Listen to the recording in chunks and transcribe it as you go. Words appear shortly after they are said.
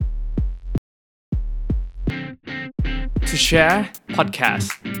To share podcast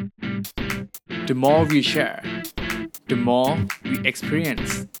the more we share the more we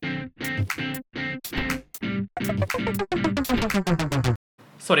experience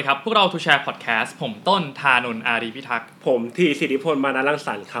สวัสดีครับพวกเรา To share podcast ผมต้นธานนท์อารีพิทักษ์ผมทีสิทธิพลมานะรังส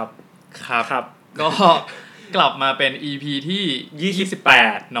รรค์ครับครับก็กลับมาเป็น EP ที่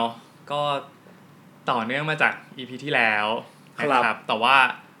28เนาะก็ต่อเนื่องมาจาก EP ที่แล้วนะครับแต่ว่า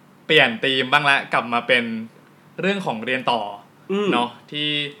เปลี่ยนธีมบ้างละกลับมาเป็นเรื่องของเรียนต่อเนาะที่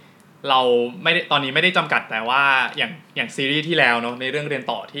เราไม่ได้ตอนนี้ไม่ได้จำกัดแต่ว่าอย่างซีรีส์ที่แล้วเนาะในเรื่องเรียน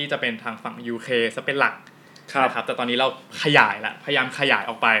ต่อที่จะเป็นทางฝั่ง UK ซะเป็นหลักนะครับแต่ตอนนี้เราขยายละพยายามขยาย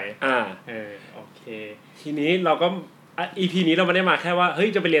ออกไปโอเคทีนี้เราก็EP นี้เราไม่ได้มาแค่ว่าเฮ้ย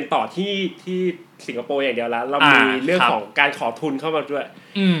จะไปเรียนต่อที่สิงคโปร์อย่างเดียวแล้วเรามีเรื่องของการขอทุนเข้ามาด้วย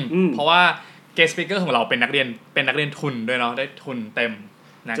เพราะว่า guest speaker ของเราเป็นนักเรียนทุนด้วยเนาะได้ทุนเต็ม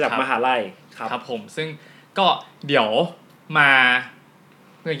นะครับจากมหาลัยครับผมซึ่งก็เดี๋ยวมา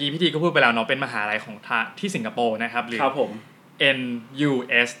เมื่อกี้พี่ทีก็พูดไปแล้วเนาะเป็นมหาลัยของที่สิงคโปร์นะครับหรือครับผม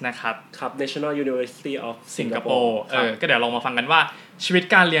NUS นะครับNational University of Singapore ก็เดี๋ยวลองมาฟังกันว่าชีวิต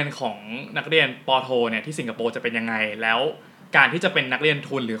การเรียนของนักเรียนป.โทเนี่ยที่สิงคโปร์จะเป็นยังไงแล้วการที่จะเป็นนักเรียน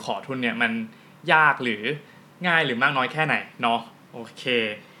ทุนหรือขอทุนเนี่ยมันยากหรือง่ายหรือมากน้อยแค่ไหนเนาะโอเค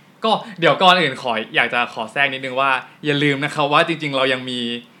ก็เดี๋ยวก่อนอื่นอยากจะขอแทรกนิดนึงว่าอย่าลืมนะครับว่าจริงๆเรายังมี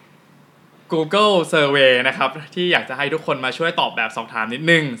Google Survey นะครับที่อยากจะให้ทุกคนมาช่วยตอบแบบสอบถามนิด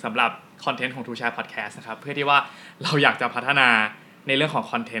นึงสำหรับคอนเทนต์ของ To Share Podcast นะครับเพื่อที่ว่าเราอยากจะพัฒนาในเรื่องของ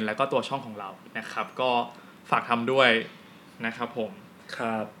คอนเทนต์แล้วก็ตัวช่องของเรานะครับก็ฝากทำด้วยนะครับผมค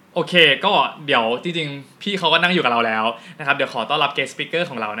รับโอเคก็เดี๋ยวจริงๆพี่เขาก็นั่งอยู่กับเราแล้วนะครับเดี๋ยวขอต้อนรับ guest speaker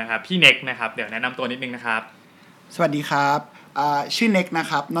ของเรานะครับพี่เน็กนะครับเดี๋ยวแนะนำตัวนิดนึงนะครับสวัสดีครับชื่อเน็กนะ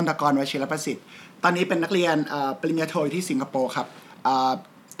ครับนนทกรวชิรประสิทธิ์ตอนนี้เป็นนักเรียนปริญญาโทอยู่ที่สิงคโปร์ครับ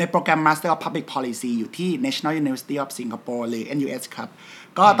ในโปรแกรม Master of Public Policy อยู่ที่ National University of Singapore หรือ NUS ครับ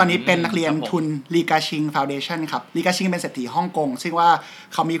ก็ตอนนี้เป็นนักเรียนทุน Lee Ka-shing Foundation ครับ Lee Ka-shing เป็นเศรษฐีฮ่องกงซึ่งว่า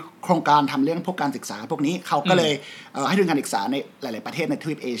เขามีโครงการทำเรื่องพวกการศึกษาพวกนี้เขาก็เลยให้ทุนการศึกษาในหลายๆประเทศในท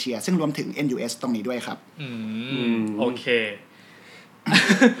วีปเอเชียซึ่งรวมถึง NUS ตรงนี้ด้วยครับโอเค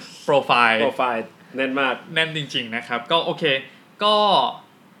โปรไฟล์แน่นมากแน่นจริงๆนะครับก็โอเคก็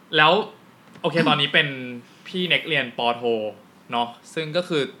แล้วโอเคตอนนี้เป็นพี่เน็กเรียนป.โทเนาะซึ่งก็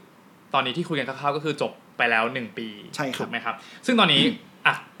คือตอนนี้ที่คุยกันคร่าวๆก็คือจบไปแล้ว1ปีถูกไหมครับซึ่งตอนนี้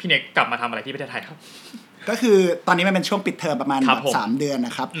พี่เน็กกลับมาทำอะไรที่ประเทศไทยครับก็คือตอนนี้มันเป็นช่วงปิดเทอมประมาณ3เดือนน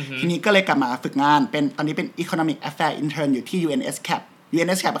ะครับทีนี้ก็เลยกลับมาฝึกงานเป็นตอนนี้เป็น Economic Affairs Intern อยู่ที่ UNSCAP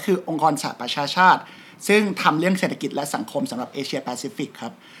UNSCAP ก็คือองค์กรสหประชาชาติซึ่งทำเรื่องเศรษฐกิจและสังคมสำหรับเอเชียแปซิฟิกครั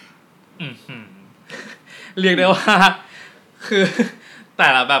บเรียกได้ว่าคือแ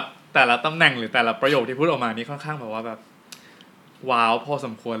ต่ละตำแหน่งหรือแต่ละประโยคที่พูดออกมานี่ค่อนข้างแบบว่าแบบว้าวพอส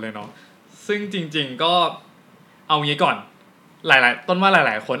มควรเลยเนาะซึ่งจริงๆก็เอางี้ก่อนหลายๆต้นว่าห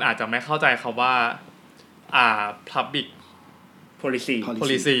ลายๆคนอาจจะไม่เข้าใจคำว่าpublic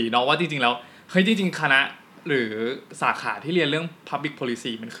policy เนาะว่าจริงๆแล้วเฮ้ยจริงๆคณะหรือสาขาที่เรียนเรื่อง public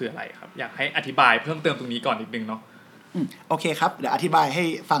policy มันคืออะไรครับอยากให้อธิบายเพิ่มเติมตรงนี้ก่อนนิดนึงเนาะโอเคครับเดี๋ยวอธิบายให้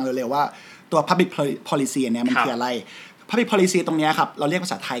ฟังเร็วๆว่าตัว public policy เนี่ยมันคืออะไร public policy ตรงนี้ครับเราเรียกภ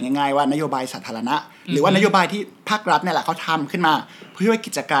าษาไทยง่ายๆว่านโยบายสาธารณะหรือว่านโยบายที่ภาครัฐเนี่ยแหละเขาทำขึ้นมาเพื่อให้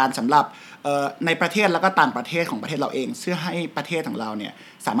กิจการสำหรับในประเทศแล้วก็ต่างประเทศของประเทศเราเองเพื่อให้ประเทศของเราเนี่ย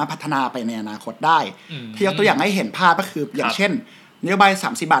สามารถพัฒนาไปในอนาคตได้ที่ยกตัวอย่างให้เห็นภาพก็คืออย่างเช่นนโยบาย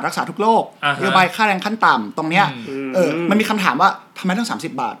30 บาทรักษาทุกโรคนโยบายค่าแรงขั้นต่ำตรงเนี้ยมันมีคำถามว่าทำไมต้อง30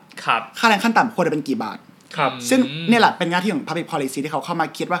 บาทค่าแรงขั้นต่ำควรจะเป็นกี่บาทซึ่งเนี่ยแหละเป็นหน้าที่ของ public policy ที่เขาเข้ามา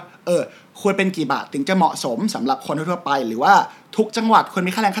คิดว่าควรเป็นกี่บาทถึงจะเหมาะสมสำหรับคนทั่วไปหรือว่าทุกจังหวัดควร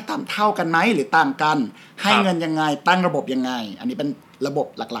มีค่าแรงขั้นต่ำเท่ากันไหมหรือต่างกันให้เงินยังไงตั้งระบบยังไงอันนี้เป็นระบบ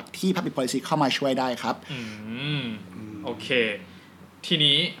หลักๆที่ public policy เข้ามาช่วยได้ครับโอเคที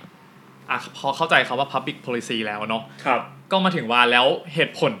นี้พอเข้าใจคำว่า public policy แล้วเนาะก็มาถึงว่าแล้วเห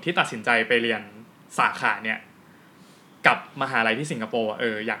ตุผลที่ตัดสินใจไปเรียนสาขาเนี่ยกับมหาลัยที่สิงคโปร์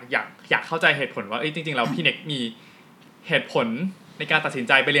อยากเข้าใจเหตุผลว่าจริงๆแล้วพี่เน็กมีเหตุผลในการตัดสินใ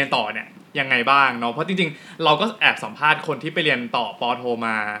จไปเรียนต่อเนี่ยยังไงบ้างเนาะเพราะจริงๆเราก็แอบสัมภาษณ์คนที่ไปเรียนต่อป.โทม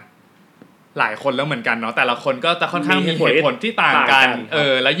าหลายคนแล้วเหมือนกันเนาะแต่ละคนก็จะค่อนข้างมีเหตุผลที่ต่างกัน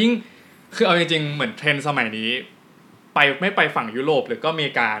แล้วยิ่งคือเอาจริงๆเหมือนเทรนด์สมัยนี้ไม่ไปฝั่งยุโรปหรือก็อเม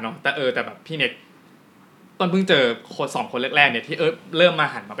ริกาเนาะแต่แบบพี่เน็กต้นเพิ่งเจอคน2คนแรกๆเนี่ยที่เริ่มมา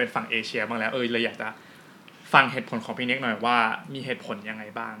หันมาเป็นฝั่งเอเชียบ้างแล้วเลยอยากจะฟังเหตุผลของพี่เน็กหน่อยว่ามีเหตุผลยังไง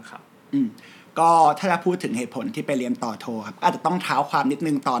บ้างครับ ก็ถ้าจะพูดถึงเหตุผลที่ไปเรียนต่อโทครับอาจจะต้องเท้าความนิด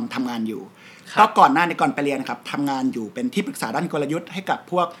นึงตอนทำงานอยู่ก็ก่อนหน้าในก่อนไปเรียนครับทำงานอยู่เป็นที่ปรึกษาด้านกลยุทธ์ให้กับ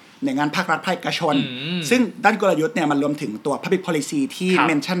พวกหน่วยงานภาครัฐภาคเอกชนซึ่งด้านกลยุทธ์เนี่ยมันรวมถึงตัว Public Policy ที่เ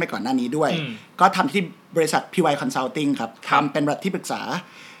มนชั่นไปก่อนหน้านี้ด้วยก็ทำที่บริษัท PY Consulting ครับทำเป็นบริษัทที่ปรึกษา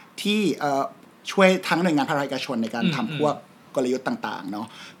ที่ช่วยทั้งหน่วยงานภาครัฐเอกชนในการทำพวกกลยุทธ์ต่างๆเนาะ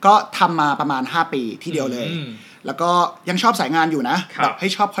ก็ทำมาประมาณ5ปีที่เดียวเลยแล้วก็ยังชอบสายงานอยู่นะแบบให้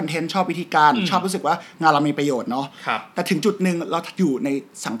ชอบคอนเทนต์ชอบวิธีการชอบรู้สึกว่างานเรามีประโยชน์เนาะแต่ถึงจุดนึงเราอยู่ใน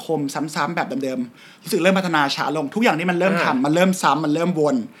สังคมซ้ำๆแบบเดิมๆรู้สึกเริ่มพัฒนาช้าลงทุกอย่างที่มันเริ่มทำมันเริ่มซ้ำมันเริ่มว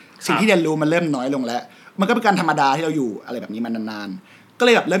นสิ่งที่เรียนรู้มันเริ่มน้อยลงแล้วมันก็เป็นการธรรมดาที่เราอยู่อะไรแบบนี้มานานๆก็เล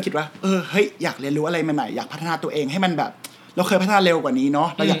ยแบบเริ่มคิดว่าเฮ้ยอยากเรียนรู้อะไรใหม่ๆอยากพัฒนาตัวเองให้มันแบบเราเคยพัฒนาเร็วกว่านี้เนาะ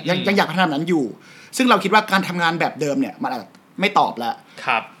เรายังอยากพัฒนานั้นอยู่ซึ่งเราคิดว่าการทำงานแบบเดิมเนี่ยมันอาจไม่ตอบแล้ว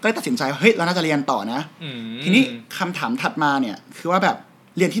ก็เลยตัดสินใจเฮ้ยเราน่าจะเรียนต่อนะทีนี้คำถามถัดมาเนี่ยคือว่าแบบ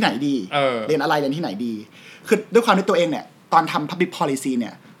เรียนที่ไหนดีเรียนอะไรเรียนที่ไหนดีคือด้วยความที่ตัวเองเนี่ยตอนทำ Public Policy เนี่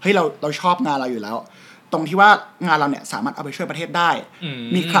ยเฮ้ยเราชอบงานเราอยู่แล้วตรงที่ว่างานเราเนี่ยสามารถเอาไปช่วยประเทศได้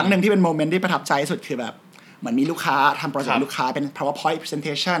มีครั้งนึงที่เป็นโมเมนต์ที่ประทับใจสุดคือแบบเหมือนมีลูกค้าทำโปรเจกต์ลูกค้าเป็น PowerPoint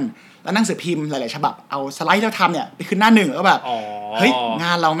Presentation แล้วหนังสือพิมพ์หลายๆฉบับเอาสไลด์ที่เราทำเนี่ยไปขึ้นหน้าหนึ่งแล้วแบบเฮ้ยง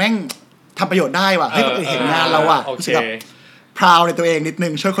านเราแม่งทำประโยชน์ได้ว่ะเฮ้ยคนอื่นเห็นงานเราอ่ะรู้สึกแบบพราวในตัวเองนิดนึ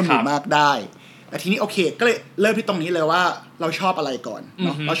งช่วยคนอื่นมากได้แต่ทีนี้โอเคก็เลยเริ่มที่ตรงนี้เลยว่าเราชอบอะไรก่อนเน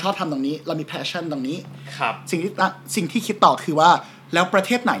าะเราชอบทำตรงนี้เรามี passion ตรงนี้สิ่งที่คิดต่อคือว่าแล้วประเ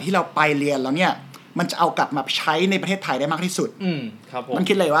ทศไหนที่เราไปเรียนแล้วเนี่ยมันจะเอากลับมาใช้ในประเทศไทยได้มากที่สุดมัน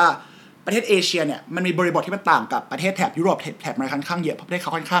คิดเลยว่าประเทศเอเชียเนี่ยมันมีบริบทที่มันต่างกับประเทศแถบยุโรปแถบอเมริกาค่อนข้างเยอะเพราะประเทศเข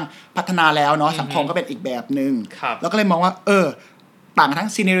าค่อนข้างพัฒนาแล้วเนาะสังคมก็เป็นอีกแบบนึงแล้วก็เลยมองว่าต่างทั้ง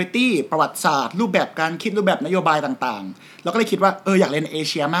seniority ประวัติศาสตร์รูปแบบการคิดรูปแบบนโยบายต่างๆแล้วก็เลยคิดว่าอยากเรียนเอ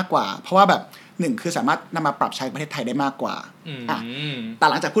เชียมากกว่าเพราะว่าแบบ1คือสามารถนำมาปรับใช้ประเทศไทยได้มากกว่าแต่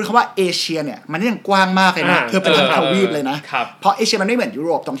หลังจากพูดคำว่าเอเชียเนี่ยมันยังกว้างมากเลยนะคือเป็นทั้งทวีปเลยนะเพราะเอเชียมันไม่เหมือนยุโ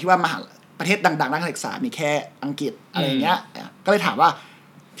รปตรงที่ว่ามหาประเทศดังๆด้านการศึกษามีแค่อังกฤษอะไรอย่างเงี้ยก็เลยถามว่า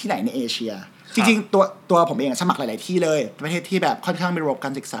ที่ไหนในเอเชียจริงๆตัวผมเองสมัครหลายๆที่เลยประเทศที่แบบค่อนข้างมีระบบกา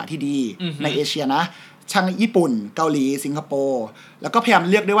รศึกษาที่ดีในเอเชียนะทั้งญี่ปุ่นเกาหลีสิงคโปร์แล้วก็พยายาม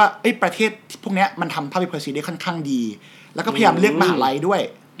เลือกด้วยว่าประเทศพวกเนี้ยมันทำ Public Policy ได้ค่อนข้างดีแล้วก็พยายามเลือกมหาลัยด้วย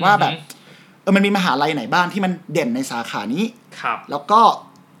ว่าแบบมันมีมหาลัยไหนบ้างที่มันเด่นในสาขานี้แล้วก็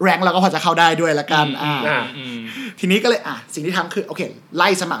แรงเราก็พอจะเข้าได้ด้วยละกันทีนี้ก็เลยสิ่งที่ทำคือโอเคไล่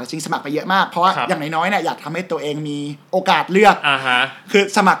สมัครจริงสมัครไปเยอะมากเพราะว่าอย่างน้อยๆเนี่ยอยากทำให้ตัวเองมีโอกาสเลือกคือ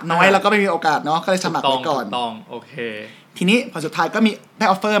สมัครน้อยแล้วก็ไม่มีโอกาสเนาะก็เลยสมัครไปก่อนโอเคทีนี้พอสุดท้ายก็มีได้อ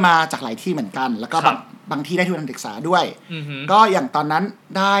อฟเฟอร์มาจากหลายที่เหมือนกันแล้วก็บางที่ได้ทุนการศึกษาด้วยก็อย่างตอนนั้น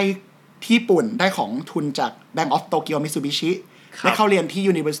ได้ที่ญี่ปุ่นได้ของทุนจาก Bank of Tokyo Mitsubishi ได้เข้าเรียนที่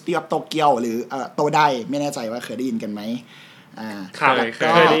University of Tokyo หรือโตไดไม่แน่ใจว่าเคยได้ยินกันไหมเคย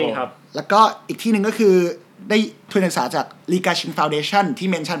ได้ยินครับแล้วก็อีกที่หนึ่งก็คือได้ทุนการศึกษาจาก Ligashin Foundation ที่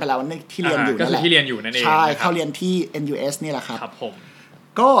เมนชั่นไปแล้วที่เรียนอยู่นั่นแหละก็คือที่เรียนอยู่นั่นเองใช่เข้าเรียนที่ NUS นี่แหละครับครับผม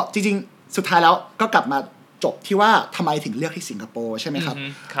ก็จริงๆสุดท้ายแล้วก็กลับมาจบที่ว่าทำไมถึงเลือกที่สิงคโปร์ใช่ไหมครับ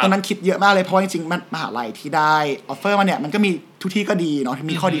ตอนนั้นคิดเยอะมากเลยเพราะจริงๆมหาลัยที่ได้ออฟเฟอร์มาเนี่ยมันก็มีทุกที่ก็ดีเนาะ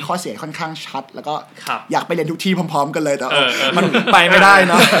มีข้อดีข้อเสียค่อนข้างชัดแล้วก็อยากไปเรียนทุกที่พร้อมๆกันเลยแต่มันไปไม่ได้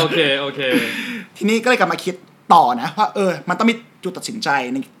เนาะโอเคทีนี้ก็เลยกลับมาคิดต่อนะว่ามันต้องมีจุดตัดสินใจ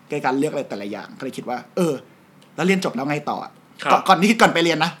ในการเลือกอะไรแต่ละอย่างก็เลยคิดว่าแล้วเรียนจบแล้วไงต่อก่อนไปเ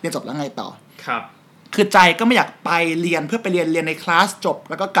รียนนะเรียนจบแล้วไงต่อครับคือใจก็ไม่อยากไปเรียนเพื่อไปเรียนในคลาสจบ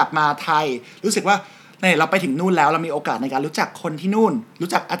แล้วก็กลับมาไทยรู้สึกว่าเราไปถึงนู่นแล้วเรามีโอกาสในการรู้จักคนที่นู่นรู้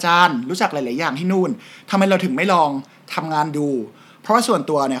จักอาจารย์รู้จักหลายๆอย่างที่นู่นทำไมเราถึงไม่ลองทำงานดูเพราะว่าส่วน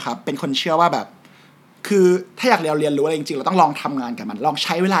ตัวเนี่ยครับเป็นคนเชื่อว่าแบบคือถ้าอยากเรียนรู้อะไรจริงๆเราต้องลองทำงานกับมันลองใ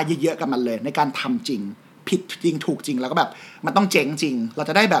ช้เวลาเยอะๆกับมันเลยในการทำจริงผิดจริงถูกจริงแล้วก็แบบมันต้องเจ๋งจริงเรา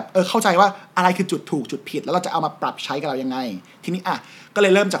จะได้แบบเข้าใจว่าอะไรคือจุดถูกจุดผิดแล้วเราจะเอามาปรับใช้กับเรายังไงทีนี้ก็เล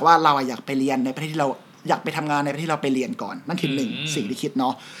ยเริ่มจากว่าเราอยากไปเรียนในประเทศที่เราอยากไปทำงานในประเทศที่เราไปเรียนก่อนนั่นคือ1สิ่งที่คิดเนา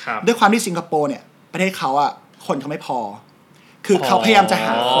ะด้วยความที่สิงคโปร์เนี่ยประเทศเขาคนเขาไม่พอคือเขาพยายามจะห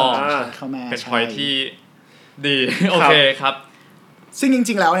าคนต่างชาติเข้ามาเป็น point ที่ดีโอเคครับซึ่งจ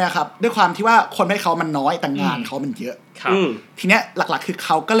ริงๆแล้วเนี่ยครับด้วยความที่ว่าคนประเทศเขามันน้อยแต่งานเขามันเยอะทีเนี้ยหลักๆคือเข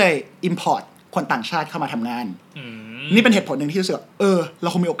าก็เลย import คนต่างชาติเข้ามาทำงานนี่เป็นเหตุผลหนึ่งที่รู้สึกเรา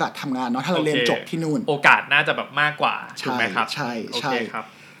คงมีโอกาสทำงานเนาะถ้าเราเรียนจบที่นู่นโอกาสน่าจะแบบมากกว่าถูกไหมครับใช่ใช่ครับ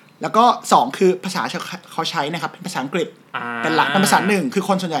แล้วก็2คือภาษาเขาใช้นะครับเป็นภาษาอังกฤษเป็นหลักเป็นภาษา1คือค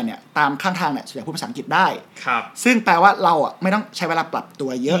นส่วนใหญ่เนี่ยตามข้างทางเนี่ยส่วนใหญ่พูดภาษาอังกฤษได้ซึ่งแปลว่าเราไม่ต้องใช้เวลาปรับตัว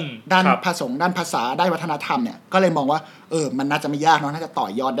เยอะด้านภาษาด้านภาษาได้วัฒนธรรมเนี่ยก็เลยมองว่ามันน่าจะไม่ยากเนาะน่าจะต่อ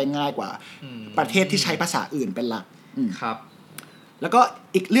ยอดได้ง่ายกว่าประเทศที่ใช้ภาษาอื่นเป็นหลักครับแล้วก็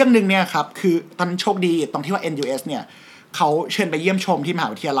อีกเรื่องนึงเนี่ยครับคือตอนนั้นโชคดีตรงที่ว่า NUS เนี่ย เขาเชิญไปเยี่ยมชมที่มหา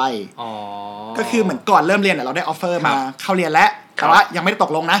วิทยาลัยก็คือเหมือนก่อนเริ่มเรียนเราได้ออฟเฟอร์มาเข้าเรียนแล้วแต่ว่ายังไม่ได้ต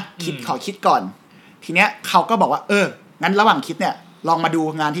กลงนะขอคิดก่อนทีเนี้ยเขาก็บอกว่างั้นระหว่างคิดเนี่ยลองมาดู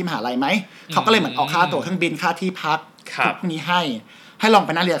งานที่มหาลัยไหมเขาก็เลยเหมือนออกค่าตั๋วเครื่องบินค่าที่พักพวกนี้ให้ลองไ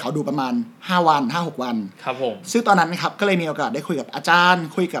ปนั่งเรียนเขาดูประมาณ5 วัน 5-6 วันครับผมซึ่งตอนนั้นครับก็เลยมีโอกาสได้คุยกับอาจารย์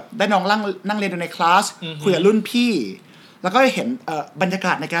คุยกับได้น้องนั่งเรียนในคลาสคุยกับรุ่นพี่แล้วก็เห็นบรรยาก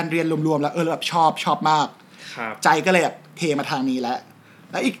าศในการเรียนรวมๆแล้วแบบชอบมากใจก็เลยแบบเทมาทางนี้และ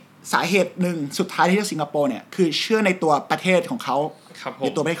อีกสาเหตุหนึ่งสุดท้ายที่สิงคโปร์เนี่ยคือเชื่อในตัวประเทศของเขาใน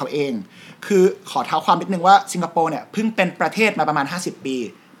ตัวประเทศเขาเองคือขอเท้าความนิดนึงว่าสิงคโปร์เนี่ยเพิ่งเป็นประเทศมาประมาณ50 ปี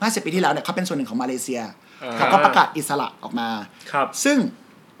ที่แล้วเนี่ยเขาเป็นส่วนหนึ่งของมาเลเซียเขาก็ประกาศอิสระออกมาซึ่ง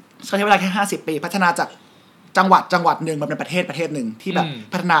ใช้เวลาแค่50 ปีพัฒนาจากจังหวัดหนึ่งมาเป็นประเทศหนึ่งที่แบบ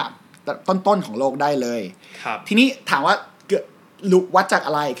พัฒนาต้นของโลกได้เลยทีนี้ถามว่าวัดจากอ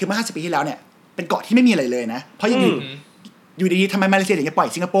ะไรคือเมื่อ50 ปีที่แล้วเนี่ยเป็นเกาะที่ไม่มีอะไรเลยนะเพราะอยู่ดีๆทำไมมาเลเซียถึงจะปล่อย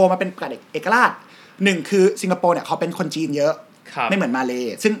สิงคโปร์มาเป็นประกาศเอกราชหนึ่งคือสิงคโปร์เนี่ยเขาเป็นคนจีนเยอะไม่เหมือนมาเล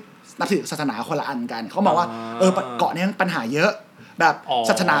ซึ่งนับถือศาสนาคนละอันกันเขาบอกว่าเกาะนี้ปัญหาเยอะแบบ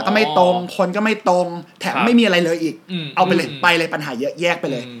ศาสนาก็ไม่ตรงคนก็ไม่ตรงแถมไม่มีอะไรเลยอีกเอาไปเลยปัญหาเยอะแยกไป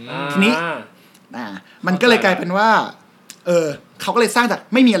เลยทีนี้มันก็เลยกลายเป็นว่าเขาก็เลยสร้างจาก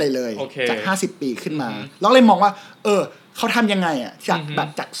ไม่มีอะไรเลยจาก50 ปีขึ้นมาแล้วเลยมองว่าเขาทำยังไง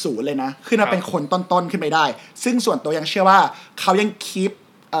จากศูนย์เลยนะขึ้นมาเป็นคนต้นๆขึ้นไปได้ซึ่งส่วนตัวยังเชื่อว่าเขายังคีป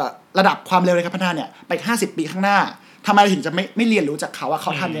ระดับความเร็วในการพัฒนาเนี่ยไป50 ปีข้างหน้าทำไมถึงจะไม่เรียนรู้จากเขาว่าเข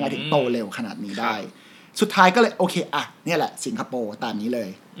าทำยังไงถึงโตเร็วขนาดนี้ได้สุดท้ายก็เลยโอเคเนี่ยแหละสิงคโปร์ตามนี้เลย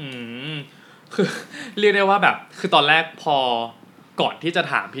คือเรียกได้ว่าแบบคือตอนแรกพอก่อนที่จะ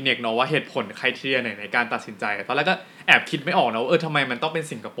ถามพี่เนกเนาะว่าเหตุผลไครทีเรียในการตัดสินใจตอนแรกก็แอบคิดไม่ออกนะว่าทำไมมันต้องเป็น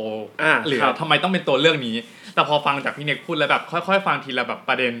สิงคโปร์หรือทำไมต้องเป็นตัวเรื่องนี้แต่พอฟังจากพี่เนกพูดแล้วแบบค่อยๆฟังทีละแบบ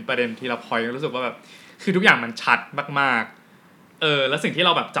ประเด็นทีละพอยต์รู้สึกว่าแบบคือทุกอย่างมันชัดมากๆแล้วสิ่งที่เร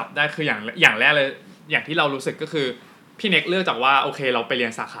าแบบจับได้คืออย่างแรกเลยอย่างที่เรารู้สึกก็คือพี่เน็กเลือกจากว่าโอเคเราไปเรีย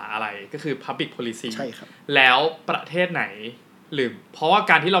นสาขาอะไรก็คือ Public Policy ใช่ครับแล้วประเทศไหนหรือเพราะว่า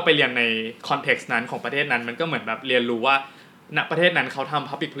การที่เราไปเรียนในคอนเท็กซ์นั้นของประเทศนั้นมันก็เหมือนแบบเรียนรู้ว่าณประเทศนั้นเขาทำ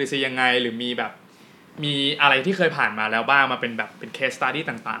Public Policy ยังไงหรือมีอะไรที่เคยผ่านมาแล้วบ้างมาเป็นแบบเป็น case study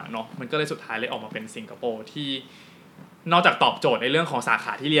ต่างๆเนาะมันก็เลยสุดท้ายเลยออกมาเป็นสิงคโปร์ที่นอกจากตอบโจทย์ในเรื่องของสาข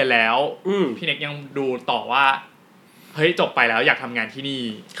าที่เรียนแล้วพี่เน็กยังดูต่อว่าเฮ้ยจบไปแล้วอยากทำงานที่นี่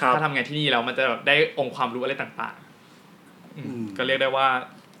ถ้าทำงานที่นี่แล้วมันจะได้องค์ความรู้อะไรต่างๆก็เรียกได้ว่า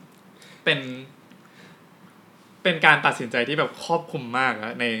เป็นการตัดสินใจที่แบบครอบคลุมมากน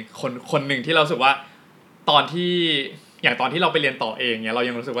ะในคนหนึ่งที่เราสึกว่าตอนที่เราไปเรียนต่อเองเนี่ยเรา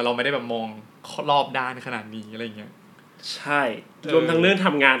ยังรู้สึกว่าเราไม่ได้แบบมองรอบด้านขนาดนี้อะไรเงี้ยใช่รวมทั้งเรื่องท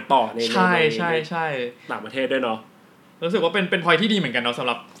ำงานต่อในใช่ต่างประเทศด้วยเนาะรู้สึกว่าเป็นพอยที่ดีเหมือนกันเนาะสำห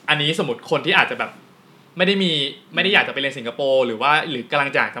รับอันนี้สมมติคนที่อาจจะแบบไม่ได้อยากจะไปเรียนสิงคโปร์หรือกำลัง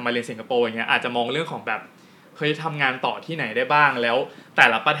จะมาเรียนสิงคโปร์อย่างเงี้ยอาจจะมองเรื่องของแบบเคยทำงานต่อที่ไหนได้บ้างแล้วแต่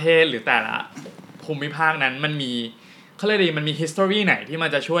ละประเทศหรือแต่ละภูมิภาคนั้นมันมีเขาเรียกมันมี history ไหนที่มัน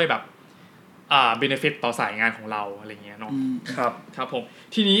จะช่วยแบบbenefit ต่อสายงานของเราอะไรเงี้ยเนาะครับผม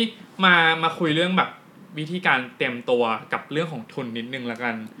ทีนี้มาคุยเรื่องแบบวิธีการเตรียมตัวกับเรื่องของทุนนิดนึงละกั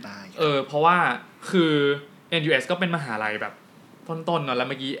นเพราะว่าคือ NUS ก็เป็นมหาลัยแบบต้นๆเนาะแล้ว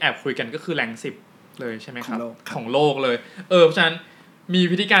เมื่อกี้แอบคุยกันก็คือแรง10เลยใช่ไหมครับของโลกเลยเพราะฉะนั้นมี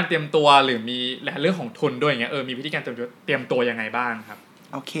วิธีการเตรียมตัวหรือมีเรื่องของทุนด้วยอย่างเงี้ยมีวิธีการเตรียมตัวยังไงบ้างครับ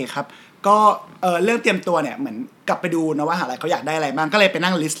โอเคครับก็เรื่องเตรียมตัวเนี่ยเหมือนกลับไปดูนะว่าหาอะไรเขาอยากได้อะไรบ้างก็เลยไป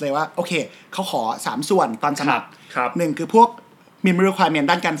นั่งลิสต์เลยว่าโอเคเขาขอ3ส่วนตอนสมัคร1คือพวกminimum requirement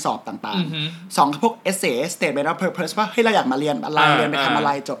ด้านการสอบต่างๆ2คือพวก essay statement of purpose ว่าเฮ้ยเราอยากมาเรียนอะไรเรียนไปทำอะไร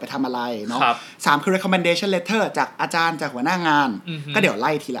จบไปทำอะไรเนาะ3คือ recommendation letter จากอาจารย์จากหัวหน้างานก็เดี๋ยวไ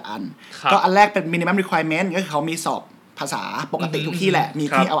ล่ทีละอันก็อันแรกเป็น minimum requirement ก็คือเขามีสอบภาษาปกติทุกที่แหละมี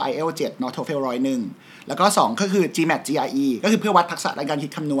ที่เอา IELTS 7เนาะ TOEFL 101แล้วก็2ก็คือ GMAT GRE ก็คือเพื่อวัดทักษะในการคิ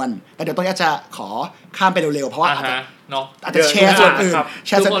ดคำนวณแต่เดี๋ยวต้องจะขอข้ามไปเร็วๆเพราะว่าอาจจะแชร์ส่วน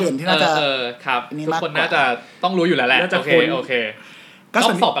อื่นที่น่าจะครับทุกคนน่าจะต้องรู้อยู่แล้วแหละโอเคก็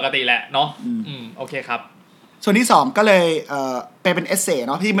สอบปกติแหละเนาะโอเคครับส่วนที่2ก็เลยเป็น essay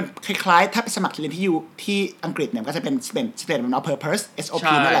เนาะที่มันคล้ายๆถ้าไปสมัครเรียนที่อังกฤษเนี่ยก็จะเป็น statement of purpose SOP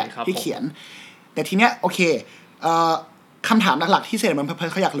นั่นแหละที่เขียนแต่ทีเนี้ยโอเคคำถามหลักๆที่ statement of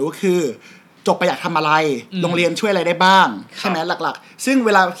purpose เขาอยากรู้คือจบไปอยากทำอะไรโรงเรียนช่วยอะไรได้บ้างใช่ไหมหลักๆซึ่งเว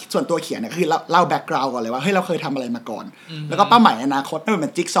ลาส่วนตัวเขียนเนี่ยคือเล่าแบ็กกราวด์ก่อนเลยว่าเฮ้ยเราเคยทำอะไรมาก่อนแล้วก็เป้าหมายอนาคตไม่เหมื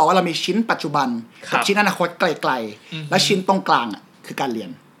อนจิ๊กซอว์ว่าเรามีชิ้นปัจจุบันกับชิ้นอนาคตไกลๆและชิ้นตรงกลางอ่ะคือการเรียน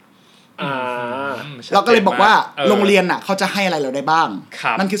เราก็เลยบอกว่าโรงเรียนน่ะเขาจะให้อะไรเราได้บ้าง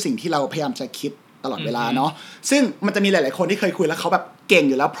นั่นคือสิ่งที่เราพยายามจะคิดตลอดเวลาเนาะซึ่งมันจะมีหลายๆคนที่เคยคุยแล้วเขาแบบเก่ง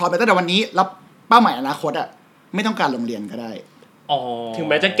อยู่แล้วพร้อมตั้งแต่วันนี้แล้วเป้าหมายอนาคตอ่ะ ไม่ต้องการโรงเรียนก็ได้ถึง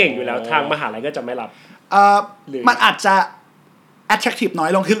แม้จะเก่งอยู่แล้วทางมหาลัยก็จะไม่รับมันอาจจะ attractive น้อ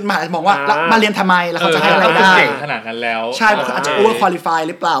ยลงคือมหาลัยมองว่ามาเรียนทำไมแล้วเขาจะให้อะไรได้เก่งขนาดนั้นแล้วใช่อาจจะ over qualify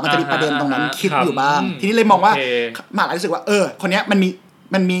หรือเปล่ามันจะมีประเด็นตรงนั้นคิดอยู่บ้างทีนี้เลยมองว่ามหาลัยรู้สึกว่าคนนี้มัน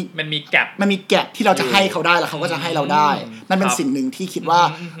มีแกปที่เราจะให้เขาได้แล้วเขาก็จะให้เราได้นั่นเป็นสิ่งหนึ่งที่คิดว่า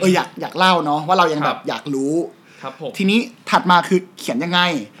อยากเล่าเนาะว่าเรายังแบบอยากรู้ทีนี้ถัดมาคือเขียนยังไง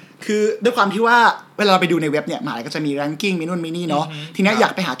คือด้วยความที่ว่าเวลาเราไปดูในเว็บเนี่ยมหาลัยก็จะมี ranking มีนู่นมีนี่เนาะทีนี้อยา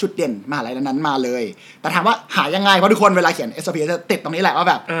กไปหาจุดเด่นมหาลัยนั้นมาเลยแต่ถามว่าหายังไงเพราะทุกคนเวลาเขียน SOP จะติดตรงนี้แหละว่า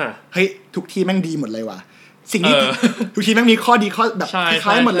แบบเฮ้ยทุกทีแม่งดีหมดเลยว่ะสิ่งนี้ทุกทีแม่งมีข้อดีข้อแบบคล้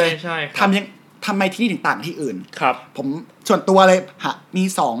ายๆหมดเลยทำไมที่นี่ถึงต่างที่อื่นผมส่วนตัวเลยมี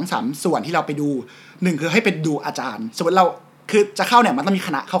 2-3 ส่วนที่เราไปดู1คือให้ไปดูอาจารย์สมมติเราคือจะเข้าเนี่ยมันต้องมีค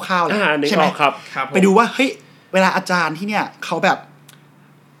ณะคร่าวๆเลยใช่ไหมไปดูว่าเฮ้ยเวลาอาจารย์ที่เนี่ยเขาแบบ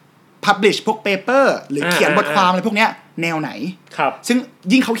publish พวก paper หรือเขียนบทความอะไรพวกเนี้ยแนวไหนซึ่ง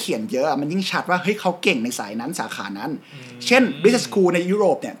ยิ่งเขาเขียนเยอะมันยิ่งชัดว่าเฮ้ยเขาเก่งในสายนั้นสาขานั้นเช่น business school ในยุโร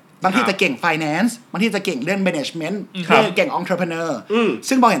ปเนี่ยบางทีจะเก่ง finance บางทีจะเก่งเรื่อง management เก่ง entrepreneur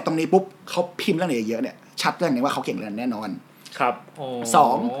ซึ่งพอเห็นตรงนี้ปุ๊บเขาพิมพ์เรื่องไหนเยอะเนี่ยชัดเรื่องนี้ว่าเขาเก่งเรื่องแน่นอนครับสอ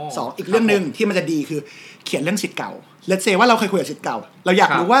งอีกเรื่องนึงที่มันจะดีคือเขียนเรื่องศิษย์เก่า let's say ว่าเราเคยคุยกับศิษย์เก่าเราอยา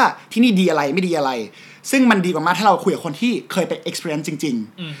กรู้ว่าที่นี่ดีอะไรไม่ดีอะไรซึ่งมันดีกว่าถ้าเราคุยกับคนที่เคยไป experience จริง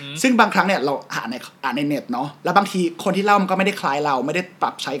ๆซึ่งบางครั้งเนี่ยเราอ่านในเน็ตเนาะแล้วบางทีคนที่เล่ามันก็ไม่ได้คล้ายเราไม่ได้ป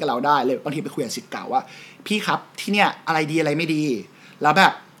รับใช้กับเราได้เลยบางทีไปคุยกับศิษย์เก่าว่าพี่ครับที่เนี่ยอะไรดีอะไรไม่ดีแล้วแบ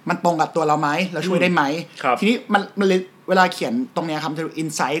บมันตรงกับตัวเราไหมเราช่วยได้ไหมทีนี้มันเลยเวลาเขียนตรงเนี้ยครับจะอิน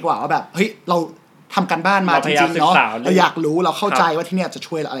ไซต์กว่าว่าแบบเฮ้ยเราทำกันบ้านมาจริงๆเนาะเราอยากรู้เราเข้าใจว่าที่เนี่ยจะ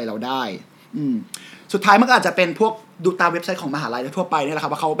ช่วยอะไรเราได้สุดท้ายมันก็อาจจะเป็นพวกดูตามเว็บไซต์ของมหาลัยทั่วไปนี่แหละครั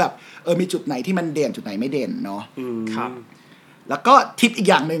บว่าเขาแบบมีจุดไหนที่มันเด่นจุดไหนไม่เด่นเนาะครับแล้วก็ทิปอีก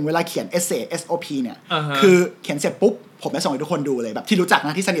อย่างนึงเวลาเขียน essay SOP เนี่ยคือเขียนเสร็จปุ๊บผมจะส่งให้ทุกคนดูเลยแบบที่รู้จักน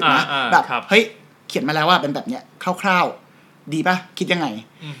ะที่สนิทนะแบบเฮ้ยเขียนมาแล้วว่าเป็นแบบเนี้ยคร่าวๆดีป่ะคิดยังไง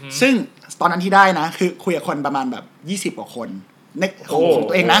ซึ่งตอนนั้นที่ได้นะคือคุยกับคนประมาณแบบ20กว่าคนในของ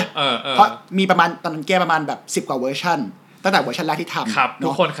ตัวเองนะเพราะมีประมาณตอนนั้นแก้ประมาณแบบ10กว่าเวอร์ชันตั้งแต่เวอร์ชันแรกที่ทำครับทุ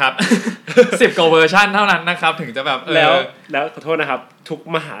กคนครับ10กว่าเวอร์ชันเท่านั้นนะครับถึงจะแบบแล้วขอโทษนะครับทุก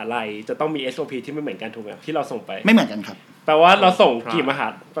มหาลัยจะต้องมี SOP ที่ไม่เหมือนกันถูกไหมที่เราส่งไปไม่เหมือนกันครับแปลว่าเราส่งกี่มหา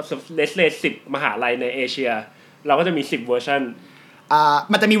10มหาลัยในเอเชียเราก็จะมี10เวอร์ชัน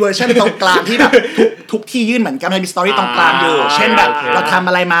มันจะมีเวอร์ชันตรงกลางที่แบบทุกที่ยื่นเหมือนกันมันมีสตอรี่ตรงกลางอยู่เช่นแบบเราทำ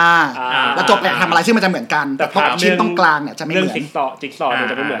อะไรมาแล้วจบแล้วทำอะไรซึ่งมันจะเหมือนกันแต่พอชิ้นตรงกลางเนี่ยจะไม่เหมือนจิ๊กซอว์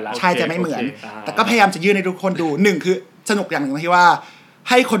จะไม่เหมือนแล้วใช่จะไม่เหมือนแต่ก็พยายามจะยื่นให้ทุกคนดู1คือสนุกอย่างหนึ่งที่ว่า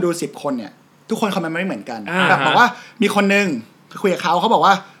ให้คนดู10คนเนี่ยทุกคนคอมเมนต์ไม่เหมือนกันแบบบอกว่ามีคนนึงคุยกับเขาบอก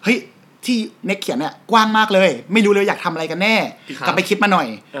ว่าเฮ้ยที่เน็กเขียนเนี่ยกว้างมากเลยไม่รู้เลยอยากทำอะไรกันแน่กลับไปคิดมาหน่อย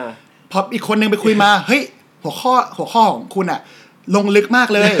พออีกคนนึงไปคุยมาเฮ้ยหัวข้อของคุณอะลงลึกมาก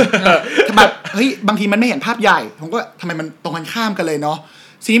เลยแบบเฮ้ยบางทีมันไม่เห็นภาพใหญ่ผมก็ทำไมมันตรงกันข้ามกันเลยเนาะ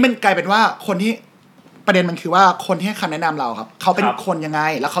ทีนี้มันกลายเป็นว่าคนที่ประเด็นมันคือว่าคนที่ให้คำแนะนำเราครับเขาเป็นคนยังไง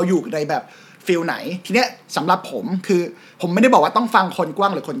แล้วเขาอยู่ในแบบฟีลไหนทีเนี้ยสำหรับผมคือผมไม่ได้บอกว่าต้องฟังคนกว้า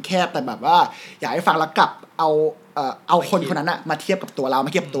งหรือคนแคบแต่แบบว่าอยากให้ฟังแล้วกลับเอาคนคนนั้นอะมาเทียบกับตัวเราม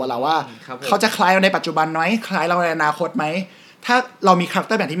าเทียบตัวเราว่าเขาจะคล้ายเราในปัจจุบันไหมคล้ายเราในอนาคตไหมถ้าเรามีคาแรคเ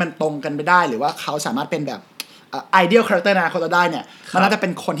ตอร์แบบที่มันตรงกันไปได้หรือว่าเขาสามารถเป็นแบบideal character นะคนเราได้เนี่ยมันน่าจะเป็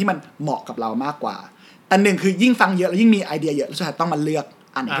นคนที่มันเหมาะกับเรามากกว่าแต่หนึ่งคือยิ่งฟังเยอะแล้วยิ่งมีไอเดียเยอะสุดท้ายต้องมาเลือก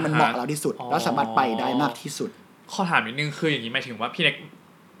อันที่มันเหมาะกับเราที่สุดแล้วสามารถไปได้มากที่สุดข้อถามนิดนึงคืออย่างนี้หมายถึงว่าพี่เน็ก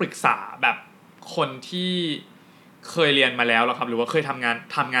ปรึกษาแบบคนที่เคยเรียนมาแล้วหรอครับหรือว่าเคยทำ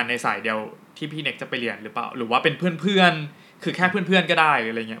งานในสายเดียวที่พี่เน็กจะไปเรียนหรือเปล่าหรือว่าเป็นเพื่อนๆคือแค่เพื่อนๆก็ได้หรือ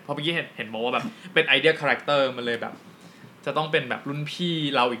อะไรเงี้ยเพราะเมื่อกี้เห็นบอกว่าแบบเป็น ideal character มันเลยแบบจะต้องเป็นแบบรุ่นพี่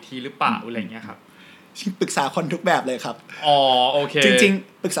เราอีกทีหรือเปล่าอะไรเงี้ยครับปรึกษาคนทุกแบบเลยครับอ๋อโอเคจริง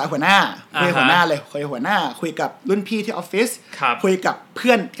ๆปรึกษาหัวหน้าคุยหัวหน้าเลยคุยหัวหน้าคุยกับรุ่นพี่ที่ออฟฟิศคุยกับเ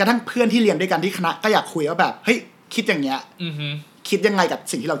พื่อนกระทั่งเพื่อนที่เรียนด้วยกันที่คณะก็อยากคุยว่าแบบเฮ้ยคิดอย่างเงี้ยคิดยังไงกับ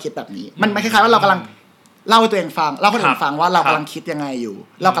สิ่งที่เราคิดแบบนี้มันไม่คล้ายๆว่าเรากำลังเล่าให้ตัวเองฟังเล่าให้คนอื่นฟังว่าเรากำลังคิดยังไงอยู่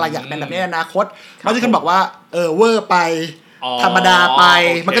เรากำลังอยากเป็นแบบนี้ในอนาคตบางทีคนบอกว่าเวอร์ไปธรรมดาไป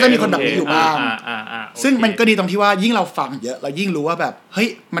มันก็จะมีคนแบบนี้อยู่บ้างซึ่งมันก็ดีตรงที่ว่ายิ่งเราฟังเยอะเรายิ่งรู้ว่าแบบเฮ้ย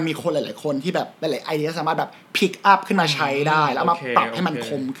มันมีคนหลายๆคนที่แบบหลายๆไอเดียสามารถแบบพิกอัพขึ้นมาใช้ได้แล้วมาปรับให้มันค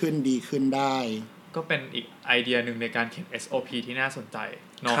มขึ้นดีขึ้นได้ก็เป็นอีกไอเดียนึงในการเขียน SOP ที่น่าสนใจ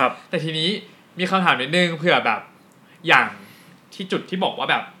เนาะแต่ทีนี้มีคำถามนิดนึงเผื่อแบบอย่างที่จุดที่บอกว่า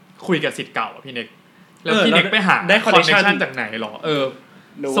แบบคุยกับศิษย์เก่าพี่เน็กแล้วพี่เน็กไปหาคอนเนคชั่นจากไหนหรอ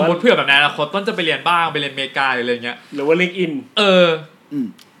สมมติเผื่อแบบในอนาคตต้นจะไปเรียนบ้างไปเรียนอเมริกาหรืออะไรเงี้ยหรือว่า LinkedIn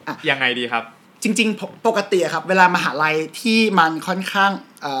ยังไงดีครับ จริงๆปกติครับเวลามหาลัยที่มันค่อนข้าง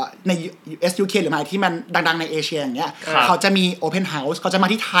ใน US UK หรือมหาลัยที่มันดังๆในเอเชียอย่างเงี้ยเขาจะมี Open House เขาจะมา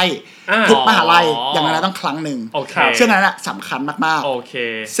ที่ไทยทุกมหาลัยอย่างนั้นต้องครั้งหนึ่งซึ่งนั้นสำคัญมาก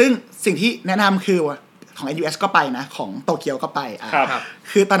ๆซึ่งสิ่งที่แนะนำคือของ US ก็ไปนะของโตเกียวก็ไป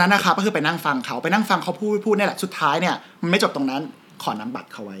คือตอนนั้นนะครับก็คือไปนั่งฟังเขาพูดเนี่ยแหละสุดท้ายเนี่ยมันไม่จบตรงนั้นขอนำบัตร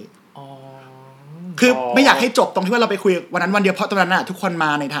เขาไว้คือไม่อยากให้จบตรงที่ว่าเราไปคุยวันนั้นวันเดียวเพราะตอนนั้นน่ะทุกคนมา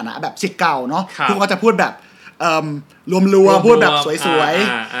ในฐานะแบบศิษย์เก่าเนาะทุกคนก็จะพูดแบบรวมๆพูดแบบสวย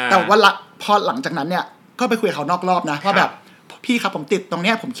ๆแต่ว่าพอหลังจากนั้นเนี่ยก็ไปคุยกับเขานอกรอบนะว่าแบบพี่ครับผมติดตรงเ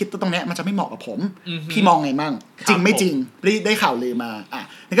นี้ยผมคิดตรงเนี้ยมันจะไม่เหมาะกับผมพี่มองไงมั่งจริงไม่จริงได้ข่าวลือมา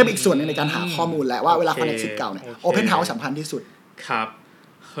นี่ก็เป็นอีกส่วนนึงในการหาข้อมูลแหละว่าเวลาคอนเนคศิษย์เก่าเนี่ย Open House สำคัญที่สุดครับ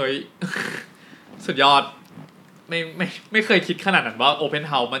เฮ้ยสุดยอดไม่เคยคิดขนาดนั้นว่า Open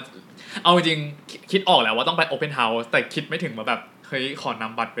House มันเอาจริงคิดออกแล้วว่าต้องไป Open House แต่คิดไม่ถึงว่าแบบเฮ้ยขอน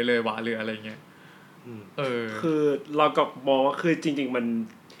ำบัตรไปเลยวะหรืออะไรเงี้ยคือเราก็มองว่าคือจริงๆมัน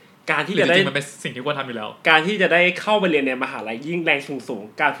การที่จะได้มันเป็นสิ่งที่ควรทำอยู่แล้วการที่จะได้เข้าไปเรียนในมหาลัยยิ่งแรงสูง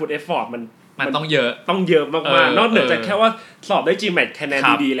การพุทเอฟฟอร์ตมันต้องเยอะมากๆนอกเหนือจากแค่ว่าสอบได้ GMAT คะแนน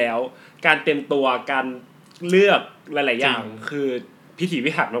ดีๆแล้วการเตรียมตัวการเลือกหลายๆอย่างคือพิถี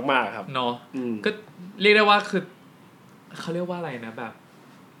พิถันมากๆครับเนาะก็เรียกได้ว่าคือเขาเรียกว่าอะไรนะแบบ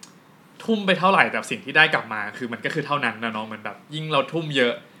ทุ่มไปเท่าไหร่แต่สิ่งที่ได้กลับมาคือมันก็คือเท่านั้นนะเนาะเหมือนแบบยิ่งเราทุ่มเยอ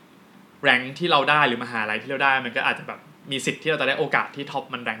ะแรงที่เราได้หรือมหาลัยที่เราได้มันก็อาจจะแบบมีสิทธิ์ที่เราจะได้โอกาสที่ท็อป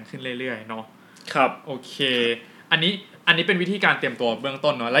มันแรงขึ้นเรื่อยๆเนาะครับโอเคอันนี้เป็นวิธีการเตรียมตัวเบื้อง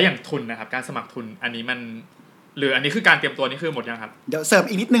ต้นเนาะแล้วอย่างทุนนะครับการสมัครทุนอันนี้มันหรืออันนี้คือการเตรียมตัวนี่คือหมดยังครับเดี๋ยวเสริม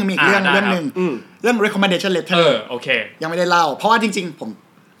อีกนิดนึงมีอีกเรื่องนึงเรื่อง recommendation letter โอเคยังไม่ได้เล่าเพราะว่าจริงๆผม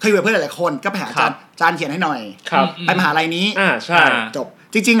เคยคุยกับเพื่อนหลายๆคนก็ไปหาอาจารย์เขียนให้หน่อยไปมหาลัยนี้ใช่จบ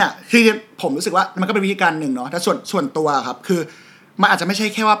จริงๆคือผมรู้สึกว่ามันก็เป็นวิธีการหนึ่งเนาะแต่ส่วนตัวครับคือมันอาจจะไม่ใช่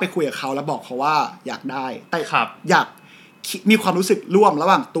แค่ว่าไปคุยกับเขาแล้วบอกเขาว่าอยากได้แต่อยากมีความรู้สึกร่วมระ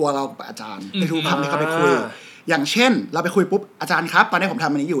หว่างตัวเรากับอาจารย์ในทุกครั้งที่เขาไปคุยอย่างเช่นเราไปคุยปุ๊บอาจารย์ครับตอนนี้ผมท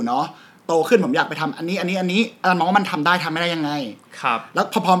ำอันนี้อยู่เนาะโตขึ้นผมอยากไปทำอันนี้อาจารย์มองว่ามันทำได้ทำไม่ได้ยังไงครับแล้ว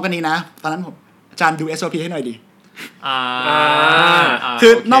พร้อมๆกันนี้นะตอนนั้นผมอาจารย์ดู SOP ให้หน่อยดิคื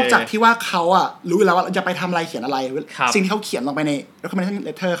อนอกจากที่ว่าเขารู้แล้วว่าจะไปทำอะไรเขียนอะไรสิ่งที่เขาเขียนลงไปใน recommendation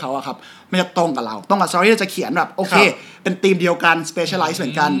letter เขาครับมันจะตรงกับเราตรงกับ story ที่จะเขียนแบบโอเคเป็นธีมเดียวกัน specialize เหมื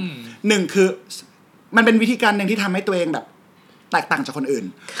อนกันหนึ่งคือมันเป็นวิธีการหนึ่งที่ทำให้ตัวเองแบบแตกต่างจากคนอื่น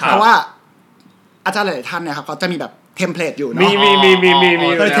เพราะว่าอาจารย์หลายๆท่านเนี่ยครับเขาจะมีแบบเทมเพลตอยู่เนาะมี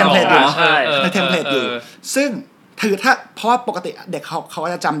เทมเพลตอยู่เทมเพลตอยู่ซึ่งถ้าเพราะว่าปกติเด็กเขา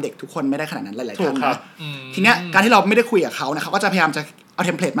จะจำเด็กทุกคนไม่ได้ขนาดนั้นหลายๆท่านนะทีเนี้ยการที่เราไม่ได้คุยกับเขาเนี่ยเขาก็จะพยายามจะเอาเท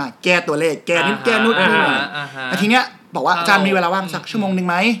มเพลตมาแก้ตัวเลขแก้นู่นแก้นู่นนี่หน่อยแต่ทีเนี้ยบอกว่าอาจารย์มีเวลาว่างสักชั่วโมงนึง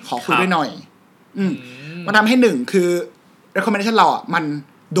ไหมขอคุยด้วยหน่อยมันทำให้หนึ่งคือ recommendation เรามัน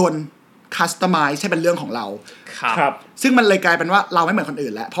โดนcustomize ใช่เป็นเรื่องของเราครับซึ่งมันเลยกลายเป็นว่าเราไม่เหมือนคนอื่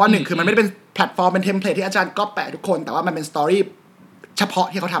นแล้วเพราะว่าหนึ่งคือมันไม่ได้เป็นแพลตฟอร์มเป็นเทมเพลตที่อาจารย์ก๊อปแปะทุกคนแต่ว่ามันเป็นสตอรี่เฉพาะ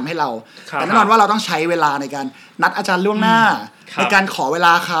ที่เขาทำให้เราแต่แน่นอนว่าเราต้องใช้เวลาในการนัดอาจารย์ล่วงหน้าในการขอเวล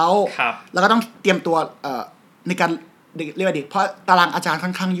าเขาแล้วก็ต้องเตรียมตัวในการเรียกว่าดิเพราะตารางอาจารย์ค่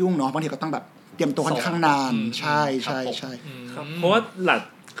อนข้างยุ่งเนาะบางทีก็ต้องแบบเตรียมตัวค่อนข้างนานใช่เพราะว่าห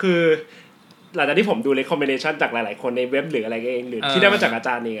ลังจากที่ผมดู recommendation จากหลายๆคนในเว็บหรืออะไรเองหรือที่ได้มาจากอาจ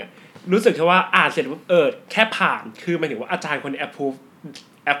ารย์เองรู้สึกแค่ว่าอ่านเสร็จแค่ผ่านคือหมายถึงว่าอาจารย์คนนี้ approve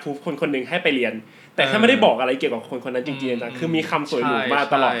คนนึงให้ไปเรียนแต่แค่ไม่ได้บอกอะไรเกี่ยวกับคนนั้นจริงๆนะคือมีคำสวยหรูมา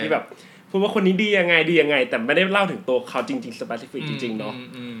ตลอดที่แบบพูดว่าคนนี้ดียังไงแต่ไม่ได้เล่าถึงตัวเขาจริงๆ specific จริงๆเนาะ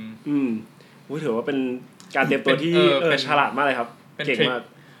ถือว่าเป็นการเตรียมตัวที่ฉลาดมากเลยครับเก่งมาก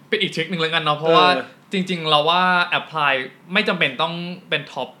เป็นอีกทริคนึงแล้วกันเนาะเพราะว่าจริงๆเราว่า apply ไม่จำเป็นต้องเป็น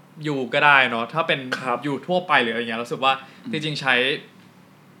ท็อปยูก็ได้เนาะถ้าเป็นยูทั่วไปหรืออะไรเงี้ยรู้สึกว่าจริงๆ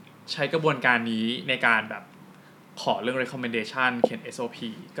ใช้กระบวนการนี้ในการแบบขอเรื่อง recommendation เขียน SOP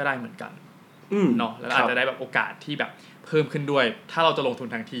ก็ได้เหมือนกันเนาะแล้วอาจจะได้แบบโอกาสที่แบบเพิ่มขึ้นด้วยถ้าเราจะลงทุน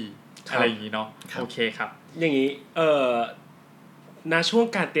ทั้งทีอะไรอย่างนี้เนาะโอเคครับอย่างนี้ณช่วง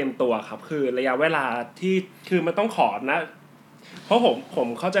การเตรียมตัวครับคือระยะเวลาที่คือมันต้องขอนะเพราะผม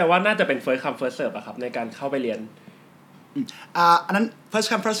เข้าใจว่าน่าจะเป็น first come first serve อะครับในการเข้าไปเรียนอันนั้น first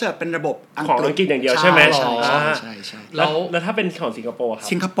come first serve เป็นระบบของอังกฤษอย่างเดียวใช่ไหมใช่แล้วถ้าเป็นของสิงคโปร์ครับ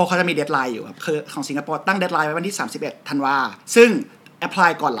สิงคโปร์เขาจะมีเดดไลน์อยู่ครับคือของสิงคโปร์ตั้งเดดไลน์ไว้วันที่31ธันวาซึ่ง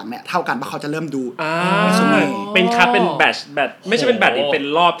apply ก่อนหลังเนี่ยเท่ากันเพราะเขาจะเริ่มดูเป็นคัดเป็นแบทไม่ใช่เป็นแบทอีกเป็น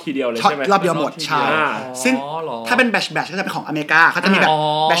รอบทีเดียวเลยใช่ไหมรอบเดียวหมดใช่ซึ่งถ้าเป็นแบทก็จะเป็นของอเมริกาเขาจะมีแบบ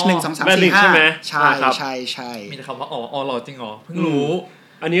แบท1 2 3 4 5ใช่มีแต่คำว่าหรอจริงเหรอเพิ่งรู้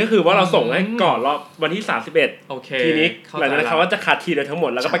อันนี้ก็คือว่าเราส่งให้ก่อนรอบวันที่31โอเคทีนี้หลังจากนั้นเขาก็จะคัดทีเดียวทั้งหมด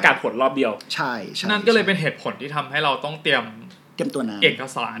แล้วก็ประกาศผลรอบเดียวใช่นั่นก็เลยเป็นเหตุผลที่ทำให้เราต้องเตรียม ตรียมตัวนานเอก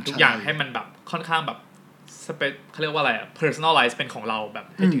สารทุกอย่างให้มันแบบค่อนข้างแบบเขาเรียกว่าอะไรอ่ะ personalize เป็นของเราแบบ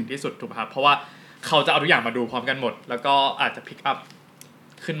ให้ถึงที่สุดถูกป่ะครับเพราะว่าเขาจะเอาทุกอย่างมาดูพร้อมกันหมดแล้วก็อาจจะ pick up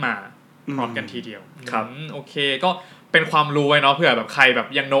ขึ้นมาพร้อมกันทีเดียวครับโอเคก็เป็นความรู้ไว้เนาะเผื่อแบบใครแบบ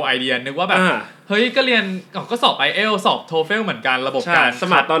ยัง no idea นึกว่าแบบเฮ้ยก็เรียนก็สอบ IELTS สอบ TOEFL เหมือนกันระบบการส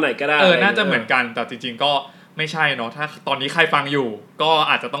มัครตอนไหนก็ได้น่าจะเหมือนกันแต่จริงๆก็ไม่ใช่เนาะถ้าตอนนี้ใครฟังอยู่ก็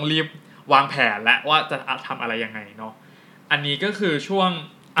อาจจะต้องรีบวางแผนและว่าจะทำอะไรยังไงเนาะอันนี้ก็คือช่วง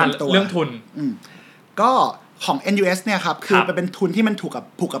เรื่องทุนก็ของ NUS เนี่ยครับคือเป็นทุนที่มันผู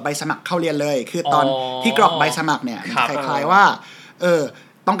กกับใบสมัครเข้าเรียนเลยคือตอนที่กรอกใบสมัครเนี่ยคล้ายๆว่า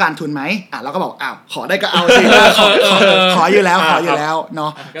ต้องการทุนไหมเราก็บอกขอได้ก็เอาสิขออยู่แล้วเนา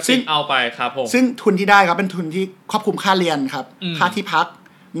ะซึ่งเอาไปครับผมซึ่งทุนที่ได้ครับเป็นทุนที่ครอบคลุมค่าเรียนครับค่าที่พัก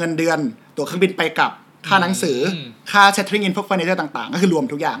เงินเดือนตั๋วเครื่องบินไปกลับค่าหนังสือค่า settling in พวกเฟอร์นิเจอร์ต่างๆก็คือรวม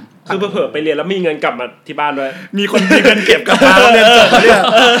ทุกอย่างคือเผื่อไปเรียนแล้วมีเงินกลับมาที่บ้านด้วยมีคนมีเงินเก็บกลับมาเรียนจบเนี่ย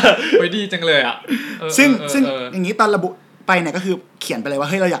ไว้ดีจังเลยอ่ะซึ่งอย่างนี้ตอนระบุไปเนี่ยก็คือเขียนไปเลยว่า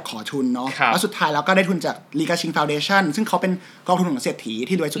เฮ้ยเราอยากขอทุนเนาะแล้วสุดท้ายเราก็ได้ทุนจาก Lee Ka-shing Foundation ซึ่งเขาเป็นกองทุนของเศรษฐี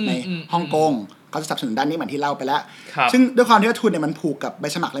ที่รวยสุดในฮ่องกงเขาจะสนับสนุนด้านนี้เหมือนที่เล่าไปแล้วซึ่งด้วยความที่ว่าทุนเนี่ยมันผูกกับใบ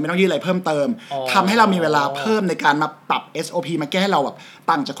สมัครเลยไม่ต้องยื่นอะไรเพิ่มเติมทำให้เรามีเวลาเพิ่มในการมาปรับ SOP มาแก้ให้เราแบบ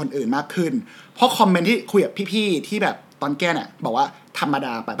ต่างจากคนอื่นมากขึ้นเพราะคอมเมนต์ที่คุยกับพี่ๆที่แบบตอนแก้เนี่ยบอกว่าธรรมด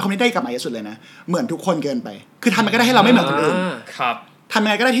าไปคอมเมนต์ได้กลับมาเยอะสุดเลยนะเหมือนทุกคนเกินไปคือทำยังไงก็ได้ให้เราไม่เหมือนคนอื่นทำยั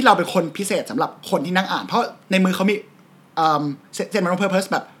งไงก็ได้ที่เราเป็นคนพิเศษสำหรับคนที่นั่งอ่านเพราะในมือเขามีgeneral purpose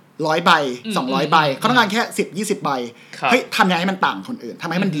แบบ100 ใบ200 ใบเขาต้องการแค่10-20 ใบเฮ้ยทำยังไงให้มันต่างคนอื่นท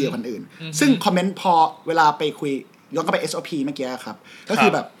ำให้มันดีกว่าคนอื่นซึ่งคอมเมนต์พอเวลาไปคุยย้อนกลับไป SOP เมื่อกี้ครับก็คื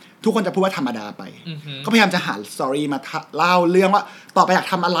อแบบทุกคนจะพูดว่าธรรมดาไปก็พยายามจะหา story มาเล่าเรื่องว่าต่อไปอยาก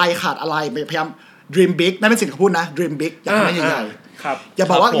ทำอะไรขาดอะไรพยายาม dream big นั่นเป็นสิ่งที่เขาพูดนะ dream big อยากทำอะไรใหญ่ๆอย่า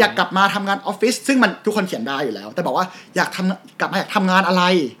บอกว่าอยากกลับมาทำงานออฟฟิศซึ่งมันทุกคนเขียนได้อยู่แล้วแต่บอกว่าอยากกลับมาอยากทำงานอะไร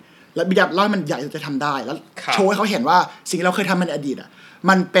แล้วอยากเล่าให้มันใหญ่จะทำได้แล้วโชว์ให้เขาเห็นว่าสิ่งที่เราเคยทำในอดีต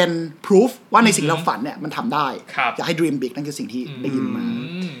มันเป็น proof ว่าในสิ่งเราฝันเนี่ยมันทำได้อยากให้ dream big นั่นคือสิ่งที่ได้ยินมา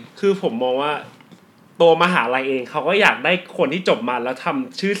คือผมมองว่าตัวมหาลัยเองเขาก็อยากได้คนที่จบมาแล้วท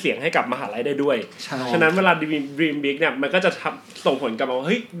ำชื่อเสียงให้กับมหาลัยได้ด้วยฉะนั้นเวลา dream big เนี่ยมันก็จะส่งผลกับว่าเ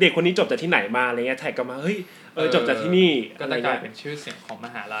ฮ้ยเด็กคนนี้จบจากที่ไหนมาอะไรเงี้ยแท็กกลับมาเฮ้ยจบจากที่นี่ก็จะกลายเป็นชื่อเสียงของม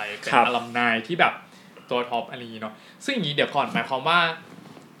หาลัยเป็นอลัมไนที่แบบตัวท็อปอะไรเนาะซึ่งอย่างนี้เดี๋ยวก่อนหมายความว่า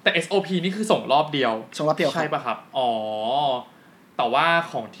แต่ SOP นี่คือส่งรอบเดียวใช่ป่ะครับแต่ว่า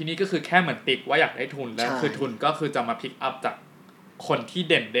ของที่นี่ก็คือแค่เหมือนติ๊กว่าอยากได้ทุนแล้วคือทุนก็คือจะมาพิกอัพจากคนที่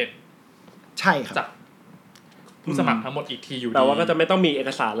เด่นใช่ครับจากผู้สมัครทั้งหมดอีกทีอยู่ดีแต่ว่าก็จะไม่ต้องมีเอก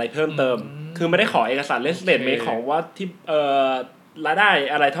สารอะไรเพิ่มเติมคือไม่ได้ขอเอกสารเลสเตทเมนต์ของว่าที่รายได้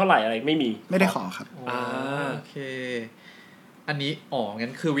อะไรเท่าไหร่อะไรไม่ได้ขอครับโอเคอันนี้งั้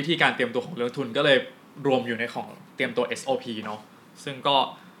นคือวิธีการเตรียมตัวของเรื่องทุนก็เลยรวมอยู่ในของเตรียมตัว SOP เนาะซึ่งก็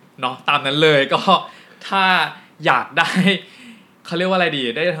เนาะตามนั้นเลยก็ถ้าอยากได้เขาเรียกว่าอะไรดี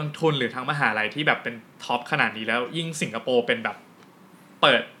ได้ทั้งทุนหรือทั้งมหาลัยที่แบบเป็นท็อปขนาดนี้แล้วยิ่งสิงคโปร์เป็นแบบเ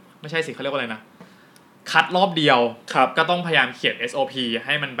ปิดไม่ใช่สิเขาเรียกว่าอะไรนะคัดรอบเดียวก็ต้องพยายามเขียน SOP ใ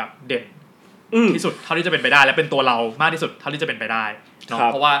ห้มันแบบเด่นที่สุดเท่าที่จะเป็นไปได้และเป็นตัวเรามากที่สุดเท่าที่จะเป็นไปได้เนาะเ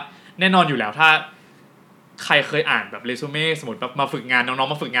พราะว่าแน่นอนอยู่แล้วถ้าใครเคยอ่านแบบเรซูเม่สมมุติแบบมาฝึกงานน้อง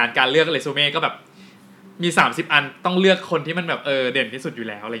ๆมาฝึกงานการเลือกเรซูเม่ก็แบบมี30อันต้องเลือกคนที่มันแบบเด่นที่สุดอยู่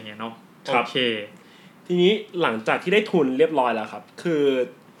แล้วอะไรเงี้ยเนาะโอเคทีนี้หลังจากที่ได้ทุนเรียบร้อยแล้วครับคือ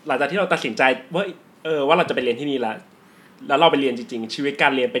หลังจากที่เราตัดสินใจว่าเราจะไปเรียนที่นี่แล้วเราไปเรียนจริงๆชีวิตกา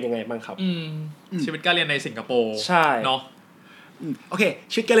รเรียนเป็นยังไงบ้างครับชีวิตการเรียนในสิงคโปร์ใช่เนาะโอเค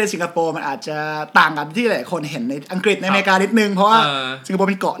ชีวิตการเรียนสิงคโปร์มันอาจจะต่างกันที่หลายคนเห็นในอังกฤษในอเมริกานิดนึงเพราะว่าสิงคโปร์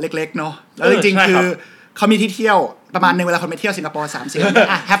เป็นเกาะเล็กๆเนาะแล้วจริงๆคือเขามีที่เที่ยวประมาณนึงเวลาคนไปเที่ยวสิงคโปร์3-4 วัน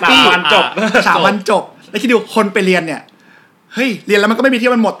แฮปปี้3 วันจบแล้วคิดดูคนไปเรียนเนี่ยเฮ้ยเรียนแล้วมันก็ไม่มีเที่ย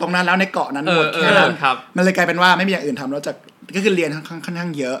วมันหมดตรงนั้นแล้วในเกาะนั้นหมดแค่นั้นมันเลยกลายเป็นว่าไม่มีอย่างอื่นทำนอกจากก็คือเรียนค่อนข้า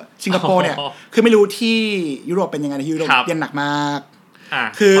งเยอะสิงคโปร์เนี่ยคือไม่รู้ที่ยุโรปเป็นยังไงในยุโรปเรียนหนักมาก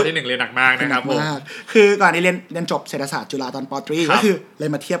คือข้อที่1เรียนหนักมากนะครับผมคือก่อนที่เรียนจบเศรษฐศาสตร์จุฬาตอนป.ตรีก็คือเลย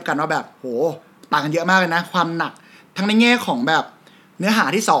มาเทียบกันว่าแบบโหต่างกันเยอะมากเลยนะความหนักทั้งในแง่ของแบบเนื้อหา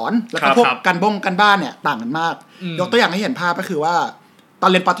ที่สอนแล้วก็พวกการบ้านเนี่ยต่างกันมากยกตัวอย่างให้เห็นภาพก็คือว่าตอ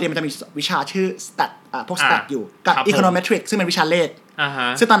นเรียนป.ตรีมันจะมีวิชาชื่อ stat พวก stat อยู่กับ econometrics ซึ่งเป็นวิชาเลข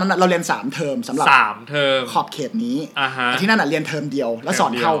ซึ่งตอนนั้นเราเรียน3เทอมสำหรับ3เทอมขอบเขตนี้แต่ที่นั่นเรียนเทอมเดียวแล้วสอ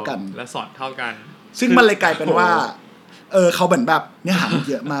นเท่ากันซึ่งมันเลยกลายเป็นว่าเขาเหมือนแบบเนื้อหา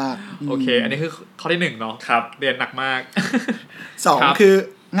เยอะมากโอเคอันนี้คือข้อที่1เนาะเรียนหนักมาก2คือ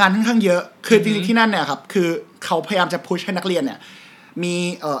งานค่อนข้างเยอะคือจริงๆที่นั่นเนี่ยครับคือเขาพยายามจะพุชให้นักเรียนเนี่ยมี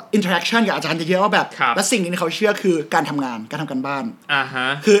อินเทอร์แอคชั่นกับอาจารย์เยอะๆว่าแบบและสิ่งที่เขาเชื่อคือการทำงานการทำการบ้าน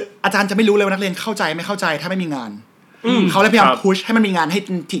คืออาจารย์จะไม่รู้เลยว่านักเรียนเข้าใจไม่เข้าใจถ้าไม่มีงาน เขาเลยพยายามพุชให้มันมีงานให้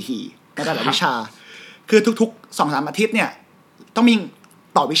ถี่ๆในแต่ละวิชาคือทุกๆ 2-3 อาทิตย์เนี่ยต้องมี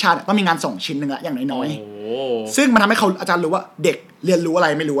ต่อวิชาเนี่ยต้องมีงานส่งชิ้นนึงละอย่างน้อยๆซึ่งมันทำให้เขาอาจารย์รู้ว่าเด็กเรียนรู้อะไร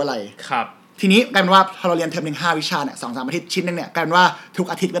ไม่รู้อะไรครับทีนี้กลายเป็นว่าพอเราเรียนเทอมนึง5วิชาเนี่ย 2-3 อาทิตย์ชิ้นนึงเนี่ยกลายเป็นว่าทุก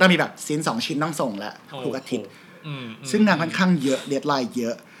อาทิตย์ก็ต้องมีแบบซีน2ชิ้นต้องส่งแล้วทุกอาทิตย์ซึ่งงานค่อนข้างเยอะเดดไลน์เยอ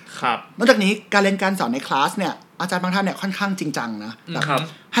ะครับนอกจากนี้การเรียนการสอนในคลาสเนี่ยอาจารย์บางท่านเนี่ยค่อนข้างจริงจังนะแบบ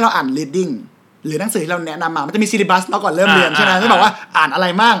ให้เราอ่าน reading หรือหนังสือที่เราแนะนำมามันจะมีซีรีบัสเราก่อนเริ่มเรียนใช่ไหมที่บอกว่าอ่านอะไร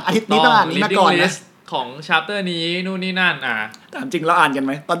บ้างอาทิตย์นี้ต้องอ่านนี้มาก่อนนะของ chapter นี้นู่นนี่นั่นแต่จริงเราอ่านกันไห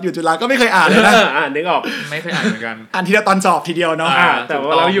มตอนอยู่จุฬาก็ไม่เคยอ่านเลยนะนึกออกไม่เคยอ่านเหมือนกันอ่านทีเดียวตอนสอบทีเดียวเนาะแต่ว่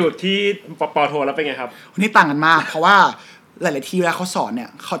าเราอยู่ที่ปโทแล้วเป็นไงครับวันนี้ต่างกันมากเพราะว่าหลายๆทีเวลาเขาสอนเนี่ย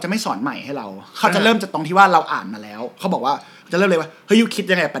เขาจะไม่สอนใหม่ให้เราเขาจะเริ่มจากตรงที่ว่าเราอ่านมาแล้วเขาบอกว่าจะเริ่มเลยว่าเฮ้ยยูคิด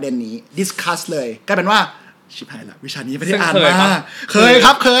ยังไงประเด็นนี้ discuss เลยกลายเป็นว่าชิบหายละวิชานี้ไม่ได้อ่านมาเคยค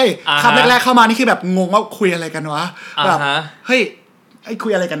รับเคยคำแรกๆเข้ามานี่คือแบบงงว่าคุยอะไรกันวะแบบเฮ้ยไอ้คุ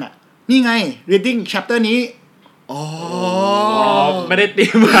ยอะไรกันอะนี่ไง reading chapter นี้ไม่ได้ตี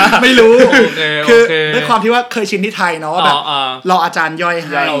มา ไม่รู้คือด้วยความที่ว่าเคยชินที่ไทยเนาะแบบรออาจารย์ย่อยใ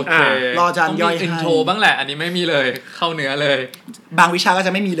ห้รออาจารย์ย่อยให้อินโทรบ้างแหละอันนี้ไม่มีเลยเข้าเนื้อเลยบางวิชาก็จ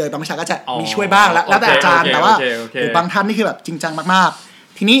ะไม่มีเลยบางวิชาก็จะมีช่วยบ้างแล้วแต่อาจารย์แต่ว่าบางท่านนี่คือแบบจริงจังมาก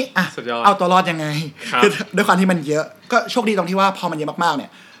ๆทีนี้เอาตัวรอดยังไงคือด้วยความที่มันเยอะก็โชคดีตรงที่ว่าพอมันเยอะมากๆเนี่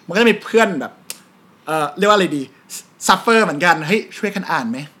ยมันก็จะมีเพื่อนแบบเรียกว่าอะไรดีซัฟเฟอร์เหมือนกันเฮ้ยช่วยกันอ่าน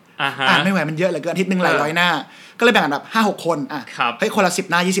ไหมอ่านไม่ไหวมันเยอะเหลือเกินอาทิตย์นึงหลายร้อยหน้าก็เลยแบ่งกันแบบ 5-6 คนเฮ้ยคนละ10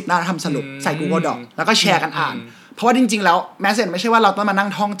หน้า20หน้าทำสรุปใส่ Google Doc แล้วก็แชร์กันอ่านเพราะว่าจริงๆแล้วแมสเซจไม่ใช่ว่าเราต้องมานั่ง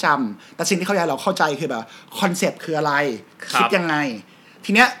ท่องจำแต่สิ่งที่เขาอยากเราเข้าใจคือแบบคอนเซปต์คืออะไรคิดยังไง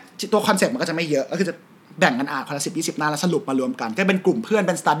ทีเนี้ยตัวคอนเซปต์มันก็จะไม่เยอะก็คือจะแบ่งกันอ่านคนละ10-20หน้าแล้วสรุปมารวมกันก็เป็นกลุ่มเพื่อนเ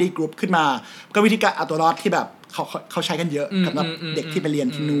ป็น study group ขึ้นมาก็วิธีการเอาตัวรอดที่แบบเขาใช้กันเยอะสำหรับเด็กที่ไปเรียน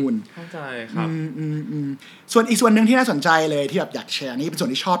ที่นู่นเข้าใจครับส่วนอีกส่วนหนึ่งที่น่าสนใจเลยที่แบบอยากแชร์นี่เป็นส่ว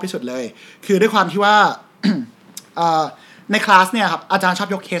นที่ชอบที่สุดเลยคือด้วยความที่ว่าในคลาสเนี่ยครับอาจารย์ชอบ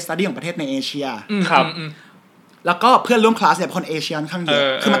ยกเคสสตัดดี้ของประเทศในเอเชียครับแล้วก็เพื่อนร่วมคลาสเนี่ยคนเอเชียค่อนข้างเยอะ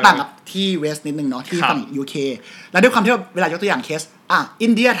คือมันต่างกับที่เวสต์นิดนึงเนาะที่ฝั่ง UK แล้วด้วยความที่เวลายกตัวอย่างเคสอิ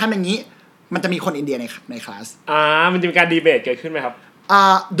นเดียทำอย่างนี้มันจะมีคนอินเดียในคลาสมันจะมีการดีเบตเกิดขึ้นไหมครับ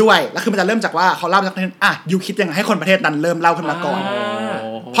ด้วยแล้วคือมันจะเริ่มจากว่าเขาเล่าจากนั้นยูคิดยังไงให้คนประเทศนั้นเริ่มเล่าขึ้นมาก่อน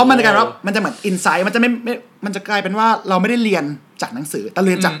เพราะมันจะกลายว่ามันจะเหมือนอินไซต์มันจะไม่มันจะกลายเป็นว่าเราไม่ได้เรียนจากหนังสือแต่เ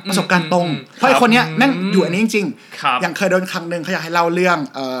รียนจากประสบการณ์ตรงเพราะไอ้คนเนี้ยแม่งอยู่อันนี้จริงๆอย่างเคยโดนครั้งนึงเขาอยากให้เล่าเรื่อง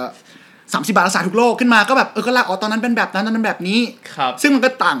30 บาทรักษาทุกโรคขึ้นมาก็แบบก็เล่าตอนนั้นเป็นแบบนั้นตอนนั้นแบบนี้ซึ่งมันก็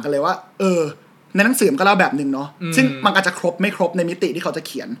ต่างกันเลยว่าในหนังสือมันก็เล่าแบบนึงเนาะซึ่งมันก็จะครบไม่ครบในมิติที่เขาจะเ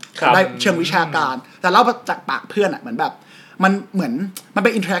ขียนได้เชิงวิชาการแต่เล่าจากปากเพื่อนเหมือนแบบมันเหมือนมันเป็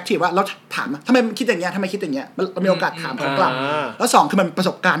นอินเทอร์แอคทีฟว่าเราถามทำไมคิดอย่างเงี้ยทำไมคิดอย่างเงี้ยเรามีโอกาสถามเขากลับแล้ว2คือมันประส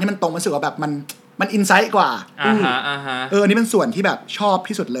บการณ์ที่มันตรงมันรู้สึกว่าแบบมันอินไซต์กว่าอันนี้เป็นส่วนที่แบบชอบ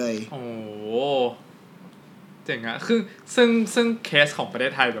ที่สุดเลยโอ้เจ๋งอะคือซึ่งเคสของประเท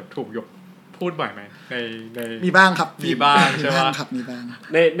ศไทยแบบถูกยกพูดบ่อยไหมในมีบ้างครับมีบ้างใช่ป่ะครับมีบ้าง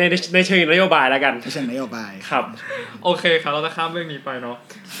ในเชิงนโยบายแล้วกันในเชิงนโยบายครับโอเคครับเราจะข้ามเรื่องนี้ไปเนาะ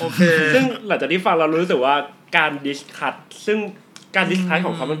โอเคซึ่งหลังจากที่ฟังเรารู้สึกว่าการดิสคัสซึ่งการดิสคัสข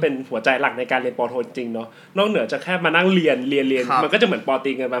องเขามันเป็นหัวใจหลักในการเรียนป.โทจริงเนาะนอกเหนือจากแค่มานั่งเรียนมันก็จะเหมือนป.ต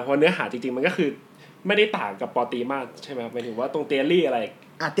รีกันไปเพราะเนื้อหาจริงๆมันก็คือไม่ได้ต่างกับป.ตรีมากใช่ไหมหมายถึงว่าตรง theory อะไร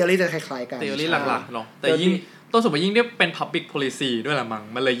theory จะคล้ายๆกัน theory หลักๆเนาะแต่ยิ่งต้นสมัยยิ่งเนี่ยเป็น public policy ด้วยละมั้ง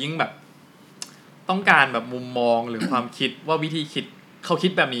มันเลยยิ่งแบบต้องการแบบมุมมองหรือความคิดว่าวิธีคิดเขาคิ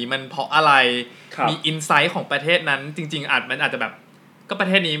ดแบบนี้มันเพราะอะไรมีอินไซต์ของประเทศนั้นจริงๆมันอาจจะแบบก็ประ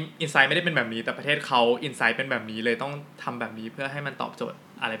เทศนี้อินไซต์ไม่ได้เป็นแบบนี้แต่ประเทศเขาอินไซต์เป็นแบบนี้เลยต้องทำแบบนี้เพื่อให้มันตอบโจทย์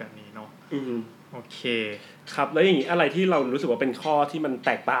อะไรแบบนี้เนาะโอเคครับแล้วอย่างนี้อะไรที่เรารู้สึกว่าเป็นข้อที่มันแ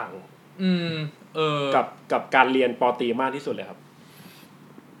ตกต่างกับการเรียนป.ตรีมากที่สุดเลยครับ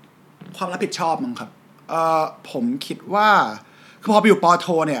ความรับผิดชอบมั้งครับผมคิดว่าคือพอไปอยู่ป.โท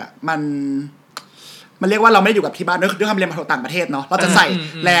เนี่ยมันเรียกว่าเราไม่ได้อยู่กับที่บ้านด้วยความเรียนป.โทต่างประเทศเนาะเราจะใส่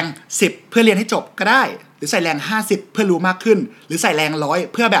แรง10เพื่อเรียนให้จบก็ได้หรือใส่แรง50เพื่อรู้มากขึ้นหรือใส่แรง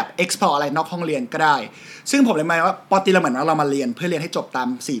100เพื่อแบบ explore อะไรนอกห้องเรียนก็ได้ซึ่งผมเลยหมายว่าป.ตรีเราเหมือนว่าเรามาเรียนเพื่อเรียนให้จบตาม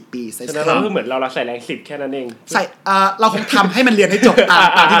4ปีใช่แล้วก็เหมือนเราใส่แรง10แค่นั้นเองใส่เราคงทำให้มันเรียนให้จบตา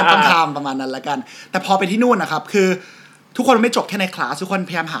มที่มันต้องทำประมาณนั้นละกันแต่พอไปที่นู่นนะครับคือทุกคนไม่จบแค่ในคลาสทุกคน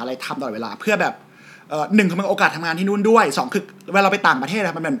พยายามหาอะไรทำตลอดเวลาเพื่อแบบ1คือมันโอกาสทำงานที่นู่นด้วย2คือเวลาเราไปต่างประเทศ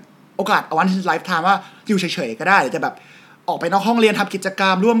มันเป็นโอกาส one in lifetime ว่าอยู่เฉยๆก็ได้หรือจะแบบออกไปนอกห้องเรียนทำกิจกร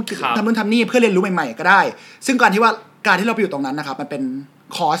รมร่วมทำนู่นทำนี่เพื่อเรียนรู้ใหม่ๆก็ได้ซึ่งการที่เราไปอยู่ตรงนั้นนะครับมันเป็น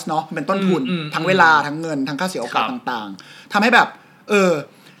คอสเนาะมันเป็นต้นทุนทั้งเวลาทั้งเงินทั้งค่าเสียโอกาสต่างๆทำให้แบบ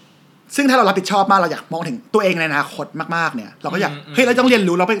ซึ่งถ้าเรารับผิดชอบมากเราอยากมองถึงตัวเองในอนาคตมากๆเนี่ยเราก็อยากเฮ้ยเราต้องเรียน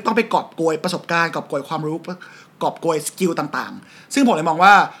รู้เราต้องไปกอบโกยประสบการณ์กอบโกยความรู้กอบโกยสกิลต่างๆซึ่งผมเลยมองว่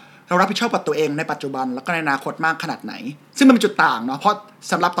าเรารับผิดชอบกับตัวเองในปัจจุบันแล้วก็ในอนาคตมากขนาดไหนซึ่งมันเป็นจุดต่างเนาะเพราะ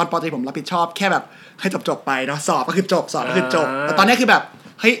สำหรับตอนป.ตรีผมรับผิดชอบแค่แบบให้จบไปเนาะสอบก็คือจบแต่ตอนนี้คือแบบ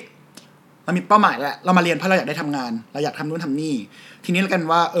เฮ้ยเรามีเป้าหมายแล้วเรามาเรียนเพราะเราอยากได้ทำงานเราอยากทำนู่นทำนี่ทีนี้แล้วกั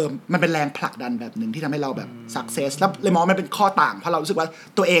นว่ามันเป็นแรงผลักดันแบบหนึ่งที่ทำให้เราแบบ success แล้วเลยมองมันเป็นข้อต่างเพราะเรารู้สึกว่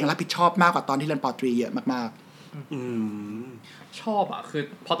าตัวเองรับผิดชอบมากกว่าตอนที่เรียนป.ตรีเยอะมากชอบอ่ะคื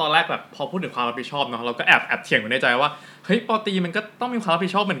อพอตอนแรกแบบพอพูดถึงความรับผิดชอบเนาะเราก็แอบเถียงอยู่ในใจว่าเฮ้ยป.ตรีมันก็ต้องมีความรั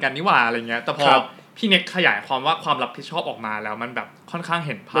บผิดชอบเหมือนกันนี่หว่าอะไรเงี้ยแต่พอพี่เน็กขยายความว่าความรับผิดชอบออกมาแล้วมันแบบค่อนข้างเ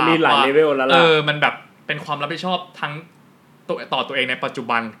ห็นภาพมันมีหลายเลเวลแล้วล่ะมันแบบเป็นความรับผิดชอบทั้งต่อตัวเองในปัจจุ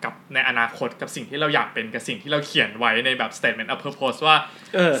บันกับในอนาคตกับสิ่งที่เราอยากเป็นกับสิ่งที่เราเขียนไว้ในแบบ statement of purpose ว่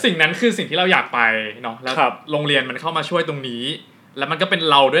าสิ่งนั้นคือสิ่งที่เราอยากไปเนาะแล้วโรงเรียนมันเข้ามาช่วยตรงนี้แล้วมันก็เป็น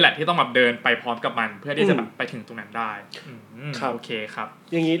เราด้วยแหละที่ต้องแบบเดินไปพร้อมกับมันเพื่อที่จะแบบไปถึงตรงนั้นได้โอเคครับ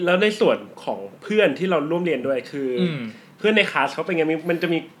อย่างนี้แล้วในส่วนของเพื่อนที่เราร่วมเรียนด้วยคือเพื่อนในคลาสเขาเป็นไงมันจ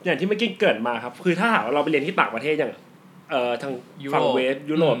ะมีอย่างที่เมื่อกี้เกิดมาครับคือถ้าหากเราไปเรียนที่ต่างประเทศอย่างทางฝั่งเวส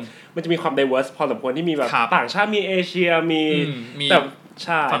ยุโรปมันจะมีความ diverse พอสมควรที่มีแบบต่างชาติมีเอเชียมีแต่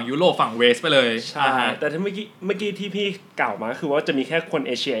ใช่ฝั่งยุโรปฝั่งเวสไปเลยใช่แต่ถ้าเมื่อกี้ที่พี่กล่าวมาคือว่าจะมีแค่คนเ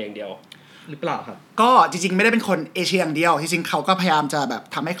อเชียอย่างเดียวหรือเปล่าครับก็จริงๆไม่ได้เป็นคนเอเชียอย่างเดียวจริงๆเขาก็พยายามจะแบบ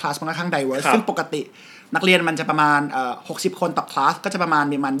ทำให้คลาสมันค่อนข้าง diverse ซึ่งปกตินักเรียนมันจะประมาณ60 คนต่อคลาสก็จะประมาณ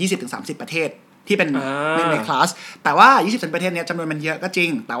 20-30 ประเทศที่เป็นในคลาสแต่ว่า20ประเทศเนี้ยจำนวนมันเยอะก็จริ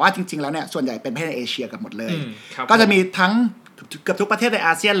งแต่ว่าจริงๆแล้วเนี่ยส่วนใหญ่เป็นประเทศในเอเชียกันหมดเลยก็จะมีทั้งเกือบทุกประเทศใน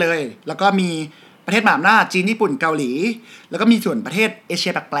อาเซียนเลยแล้วก็มีประเทศมหาอำนาจจีนญี่ปุ่นเกาหลีแล้วก็มีส่วนประเทศเอ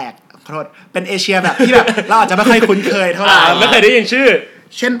เชียแปลกๆขอโทษเป็นเอเชียแบบที่แบบเราอาจจะไม่ค่อยคุ้นเคยเท่าไหร่ไม่เคยได้ยินชื่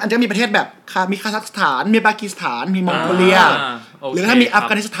อเช่นอันจะมีประเทศแบบมีคาซัคสถานมีปากีสถานมีมองโกเลียหรือถ้ามีอั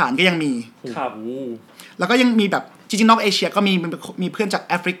ฟกานิสถานก็ยังมีครับแล้วก็ยังมีแบบจริงๆนอกเอเชียก็มีเพื่อนจา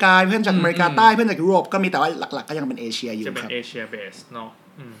กแอฟริกาเพื่อนจากอเมริกาใต้เพื่อนจากยุโรปก็มีแต่ว่าหลักๆก็ยังเป็นเอเชียอยู่ครับจะเป็นเอเชียเบสเนาะ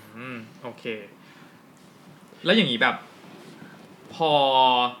โอเคแล้วอย่างนี้แบบพ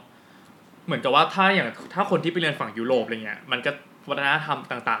อเหมือนกับว่าถ้าคนที่ไปเรียนฝั่งยุโรปอะไรเงี้ยมันก็วัฒนธรร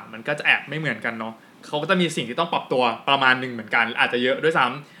มต่างๆมันก็จะแอบไม่เหมือนกันเนาะเขาก็จะมีสิ่งที่ต้องปรับตัวประมาณนึงเหมือนกันอาจจะเยอะด้วยซ้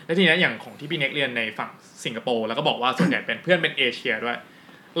ำและทีนี้อย่างของที่พี่เน็กเรียนในฝั่งสิงคโปร์แล้วก็บอกว่าส่วนใหญ่เป็นเพื่อนเป็นเอเชียด้วย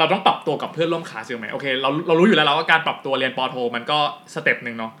เราต้องปรับตัวกับเพื่อนร่วมคลาสอยู่ไหมโอเคเรารู้อยู่แล้วว่าการปรับตัวเรียนป.โทมันก็สเต็ป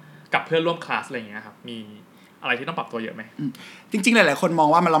นึงเนาะกับเพื่อนร่วมคลาสอะไรอย่างเงี้ยครับมีอะไรที่ต้องปรับตัวเยอะไหมจริงๆหลายๆคนมอง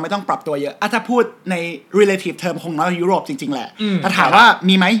ว่าเราไม่ต้องปรับตัวเยอะถ้าพูดใน relative term คงน้อยยุโรปจริงๆแหละแต่ถามว่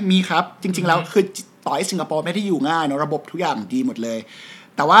ามีไหมมีครับจริงๆแล้วคือต่อให้สิงคโปร์ไม่ได้อยู่ง่ายเนาะระบบทุกอย่างดีหมดเลย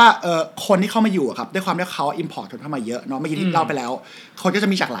แต่ว่าคนที่เข้ามาอยู่ครับด้วยความที่เขา import เข้ามาเยอะเนาะเมื่อกี้ที่เล่าไปแล้วคนก็จ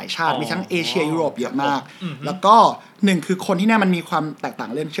ะมีจากหลายชาติมีทั้งเอเชียยุโรปเยอะมากแล้วก็หนึ่งคือคนที่เนี่ยมันมีความแตกต่าง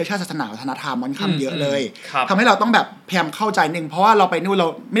เรื่องเชื้อชาติศาสนาวัฒนธรรมมันค่อนเยอะเลยทำให้เราต้องแบบพยายามเข้าใจนึงเพราะว่าเราไปนู่นเ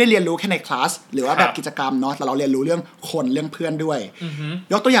ราไม่ได้เรียนรู้แค่ในคลาสหรือว่าแบบกิจกรรมเนาะแต่เราเรียนรู้เรื่องคนเรื่องเพื่อนด้วย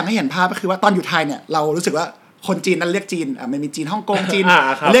ยกตัวอย่างให้เห็นภาพก็คือว่าตอนอยู่ไทยเนี่ยเรารู้สึกว่าคนจีนนั้นเรียกจีนมันมีจีนฮ่องกงจี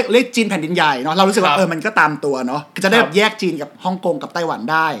นเรียกจีนแผ่นดินใหญ่เนาะเรารู้สึกว่ามันก็ตามตัวเนาะจะได้แบบแยกจีนกับฮ่องกงกับไต้หวัน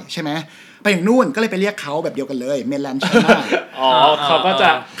ได้ใช่ไหมไปอย่างนู่นก็เลยไปเรียกเขาแบบเดียวกันเลยเมนแลนด์ไ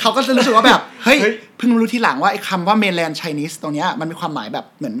ชน่าเขาก็จะรู้สึกว่าแบบเฮ้ยเพิ่งรู้ทีหลังว่าไอ้คำว่าเมนแลนด์ไชนีสตรงเนี้ยมันมีความหมายแบ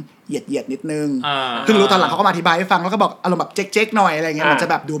บเหมือนเหยียดนิดนึงเพิ่งรู้ตอนหลังเขาก็มาอธิบายให้ฟังแล้วก็บอกอารมณ์แบบเจ๊กๆหน่อยอะไรเงี้ยมันจ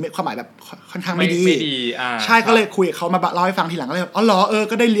ะแบบดูความหมายแบบค่อนข้างไม่ดีใช่ก็เลยคุยกับเขามาเล่าให้ฟังทีหลังก็เลยอ๋อเหร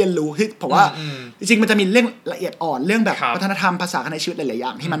อก็ได้เรียนรู้ที่ผมว่าจริงๆมันจะมีเรื่องละเอียดอ่อนเรื่องแบบวัฒนธรรมภาษาในชีวิตหลายๆ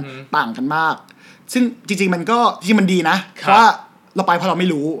อย่างที่มันต่างกันมากซึ่งจริงๆมันก็จริงมันดีนะเพราะว่าเราไปเพราะเราไม่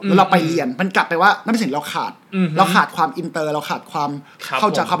รู้แล้วเราไปเรียนมันกลับไปว่านั่นเป็นสิ่งเราขาดความอินเตอร์เราขาดความเข้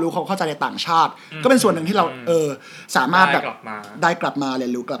าใจความรู้เข้าใจในต่างชาติก็เป็นส่วนหนึ่งที่เราสามารถแบบได้กลับมาเรี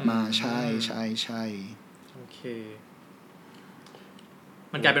ยนรู้กลับมาใช่โอเค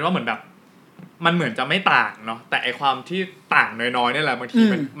มันกลายเป็นว่าเหมือนแบบมันเหมือนจะไม่ต่างเนาะแต่ไอความที่ต่างน้อยๆนี่แหละบางที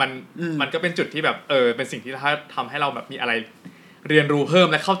มันก็เป็นจุดที่แบบเป็นสิ่งที่ทำให้เราแบบมีอะไรเรียนรู้เพิ่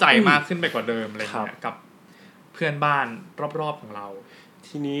มและเข้าใจมากขึ้นไปกว่าเดิมอะไรอย่างเงี้ยกับเพื่อนบ้านรอบๆของเรา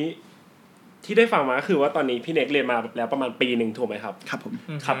ทีนี้ที่ได้ฟังมาก็คือว่าตอนนี้พี่เน็กเรียนมาแล้วประมาณปีนึงถูกไหมครับครับผ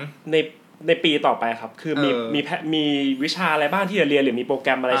มครับในปีต่อไปครับคือมีวิชาอะไรบ้างที่จะเรียนหรือมีโปรแก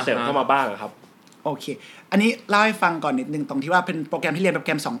รมอะไรเสริมเข้ามาบ้างครับโอเคอันนี้เล่าให้ฟังก่อนนิดนึงตรงที่ว่าเป็นโปรแกรมที่เรียนโปรแก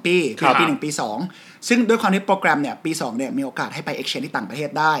รม2ปีปี1ปี2ซึ่งด้วยความที่โปรแกรมเนี่ยปี2เนี่ยมีโอกาสให้ไป exchange ที่ต่างประเท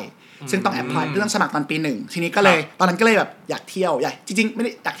ศได้ซึ่งต้อง apply เรื่องสมัครตอนปี1ทีนี้ก็เลยตอนนั้นก็เลยแบบอยากเที่ยวจริงๆไม่ไ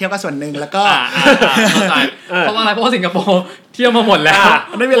ด้อยากเที่ยวก็ส่วนนึงแล้วก็เข้าใจเพราะว่าอะไรเพราะว่าสิงคโปร์เที่ยวมาหมดแล้ว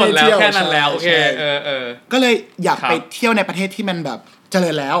ไม่มีอะไรเที่ยวแค่นั้นแล้วโอเคก็เลยอยากไปเที่ยวในประเทศที่มันแบบ เจริ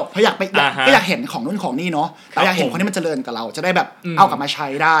ญแล้วเพราะอยากไปก็อยากเห็นของนู่นของนี่เนาะแต่อยากเห็นคนที่มันเจริญกับเราจะได้แบบเอากลับมาใช้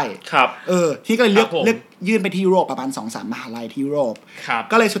ได้ครับที่ก็เลยเลือกยื่นไปที่ยุโรปประมาณ 2-3 มหาลัยที่ยุโรป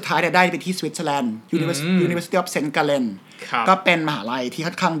ก็เลยสุดท้ายได้ไปที่สวิตเซอร์แลนด์ University of St. Gallen ก็เป็นมหาลัยที่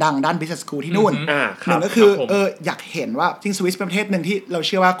ค่อนข้างดังด้าน Business School ที่นู่นหนึ่งก็คืออยากเห็นว่าจริงสวิสเป็นประเทศหนึ่งที่เราเ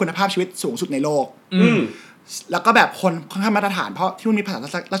ชื่อว่าคุณภาพชีวิตสูงสุดในโลกแล้วก็แบบคนค่อนข้างมาตรฐานเพราะที่นู่นมีภาษา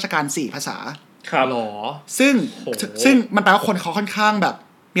ราชการ4ภาษาครับหรอซึ่งมันแปลว่าคนเขาค่อนข้างแบบ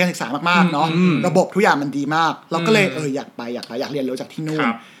มีการศึกษามากๆเนาะระบบทุกอย่างมันดีมากเราก็เลยอยากเรียนรู้จากที่นู่น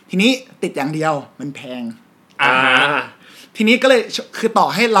ทีนี้ติดอย่างเดียวมันแพงทีนี้ก็เลยคือต่อ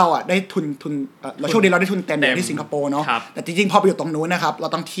ให้เราอ่ะได้ทุนเราโชคดีเราได้ทุนเต็มที่สิงคโปร์เนาะแต่จริงๆพอไปอยู่ตรงนู้นนะครับเรา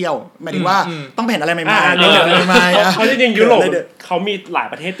ต้องเที่ยวหมายถึงว่าต้องไปเห็นอะไรใหม่ๆเพราะจริงๆยุโรปเขามีหลาย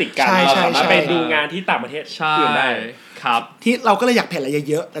ประเทศติดกันเราสามารถไปดูงานที่ต่างประเทศอื่นได้ครับที่เราก็เลยอยากเห็นอะไร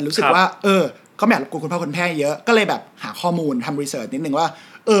เยอะๆแต่รู้สึกว่าก็ไม่อยากรบกวนคุณพ่อคุณแม่เยอะก็เลยแบบหาข้อมูลทำรีเสิร์ชนิดนึงว่า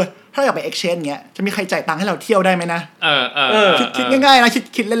ถ้าอยากไป exchange เงี้ยจะมีใครจ่ายตังค์ให้เราเที่ยวได้ไหมนะคิดง่ายๆนะ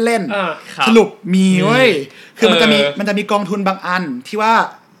คิดเล่นๆสรุปมีเว้ยคือมันจะมีกองทุนบางอันที่ว่า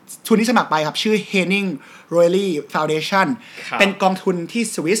ทุนที่สมัครไปครับชื่อ Henning Royalty Foundation เป็นกองทุนที่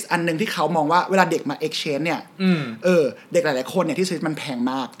สวิสอันนึงที่เขามองว่าเวลาเด็กมา exchange เนี่ยเด็กหลายๆคนเนี่ยที่สวิสมันแพง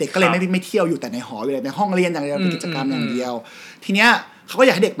มากเด็กก็เลยไม่เที่ยวอยู่แต่ในหออยู่เลยในห้องเรียนอย่างเดียวเป็นกิจกรรมอย่างเดียวทีเนี้ยเขาก็อ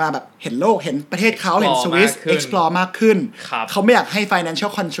ยากให้เด็กมาแบบเห็นโลกเห็นประเทศเขาเห็นสวิส explore มากขึ้นเขาไม่อยากให้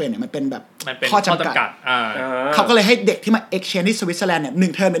financial constraint เนี่ยมันเป็นแบบข้อจำกัดเขาก็เลยให้เด็กที่มา exchange ที่สวิตเซอร์แลนด์เนี่ย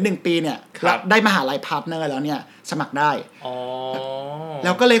1 เทอมหรือ1 ปีเนี่ยได้มหาลัยพาร์ทเนอร์แล้วเนี่ยสมัครได้แ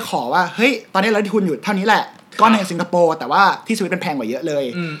ล้วก็เลยขอว่าเฮ้ยตอนนี้เราได้ทุนอยู่เท่านี้แหละก้อนในสิงคโปร์แต่ว่าที่สวิตเป็นแพงกว่าเยอะเลย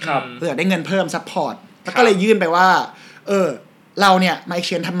เราอยากได้เงินเพิ่ม support แล้วก็เลยยื่นไปว่าเราเนี่ยมา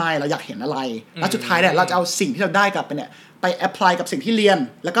exchange ทำไมเราอยากเห็นอะไรแล้วสุดท้ายเนี่ยเราจะเอาสิ่งที่เราได้กลับไปเนี่ยไป apply กับสิ่งที่เรียน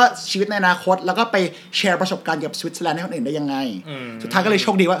แล้วก็ชีวิตในอนาคตแล้วก็ไปแชร์ประสบการณ์กับสวิตเซอร์แลนด์ให้คนอื่นได้ยังไงสุดท้ายก็เลยโช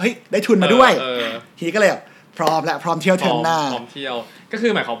คดีว่าเฮ้ยได้ทุนมาด้วยทีนี้ก็เลยพร้อมเที่ยวเทอมหน้าพร้อมเที่ยวก็คื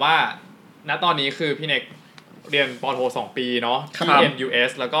อหมายความว่าณตอนนี้คือพี่เน็กเรียนป.โท 2 ปีเนาะที่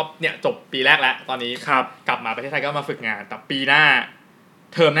NUS แล้วก็เนี่ยจบปีแรกแล้วตอนนี้กลับมาประเทศไทยก็มาฝึกงานแต่ปีหน้า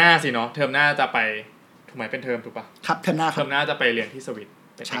เทอมหน้าสิเนาะเทอมหน้าจะไปถูกไหมเป็นเทอมถูกปะครับเทอมหน้าจะไปเรียนที่สวิต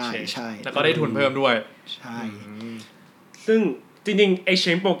เป็น exchange ใช่แล้วก็ได้ทุนเพิ่มด้วยใช่ซึ่งจริงๆ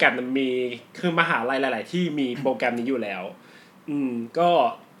exchange โปรแกรมมันมีคือมหาลัยหลายๆที่มีโปรแกรมนี้อยู่แล้วก็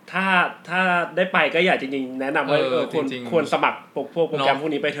ถ้าได้ไปก็อยากจริงๆแนะนำว่าควรสมัครพวกโปรแกรมพว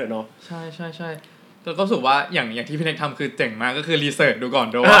กนี้ไปเถอะเนาะใช่แต่ก็รู้สึกว่าอย่างที่พี่เน็กทำคือเจ๋งมากก็คือรีเสิร์ชดูก่อน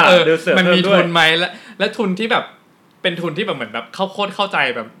ด้วยว่ามันมีทุนไหมและทุนที่แบบเป็นทุนที่แบบเหมือนแบบเข้าใจ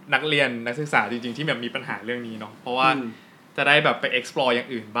แบบนักเรียนนักศึกษาจริงๆที่แบบมีปัญหาเรื่องนี้เนาะเพราะว่าจะได้แบบไป explore อย่าง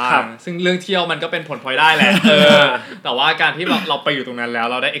อื่นบ้างซึ่งเรื่องเที่ยวมันก็เป็นผลพลอยได้แหละแต่ว่าการที่เราไปอยู่ตรงนั้นแล้ว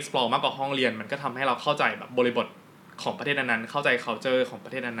เราได้ explore มากกว่าห้องเรียนมันก็ทำให้เราเข้าใจแบบบริบทของประเทศนั้นๆเข้าใจ culture ของปร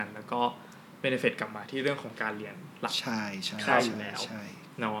ะเทศนั้นๆแล้วก็ benefit กลับมาที่เรื่องของการเรียนหลักใช่อยู่แล้ว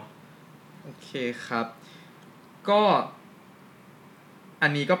เนาะโอเคครับก็อั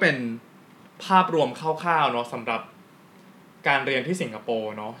นนี้ก็เป็นภาพรวมคร่าวๆเนาะสำหรับการเรียนที่สิงคโป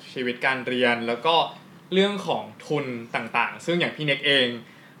ร์เนาะชีวิตการเรียนแล้วก็เรื่องของทุนต่างๆซึ่งอย่างพี่เน็กเอง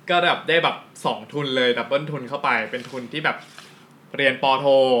ก็แบบได้แบบ2ทุนเลยดับเบิลทุนเข้าไปเป็นทุนที่แบบเรียนป.โท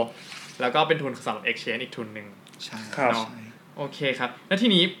แล้วก็เป็นทุนสำหรับ exchange อีกทุนนึงใช่เนาะโอเคครับแล้วที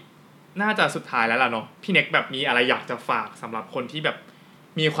นี้น่าจะสุดท้ายแล้วล่ะเนาะพี่เน็กแบบมีอะไรอยากจะฝากสำหรับคนที่แบบ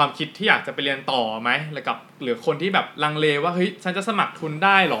มีความคิดที่อยากจะไปเรียนต่อไหมแล้วกับหรือคนที่แบบลังเลว่าเฮ้ยฉันจะสมัครทุนไ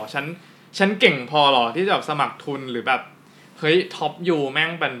ด้หรอฉันเก่งพอหรอที่จะแบบสมัครทุนหรือแบบเฮ้ยท็อปยูแม่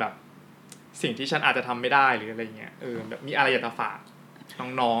งเป็นแบบสิ่งที่ฉันอาจจะทำไม่ได้หรืออะไรเงี้ยแบบมีอะไรอยากจะฝาก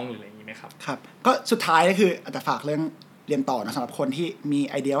น้องๆหรืออะไรอย่างงี้ไหมครับครับก็สุดท้ายก็คืออาจจะฝากเรื่องเรียนต่อนะสำหรับคนที่มี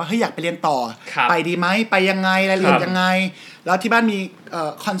ไอเดียว่าเฮ้ยอยากไปเรียนต่อไปดีไหมไปยังไงรายละเอียดยังไงแล้วที่บ้านมี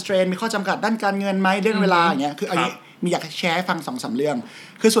constraint มีข้อจำกัดด้านการเงินไหมเรื่องเวลาอย่างเงี้ยคืออันนี้มีอยากแชร์ให้ฟัง 2-3 เรื่อง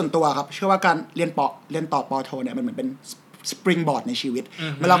คือส่วนตัวครับเชื่อว่าการเรียนต่อป.โทเนี่ยมันเหมือนเป็นสปริงบอร์ดในชีวิต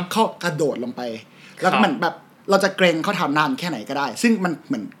เวลาเข้ากระโดดลงไปแล้วก็เหมือนแบบเราจะเกรงเขาทำนานแค่ไหนก็ได้ซึ่งมันเ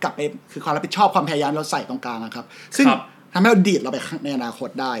หมือนกลับไปคือความรับผิดชอบความพยายามเราใส่ตรงกลางนะครับซึ่งทำให้เราดีดเราไปในอนาคต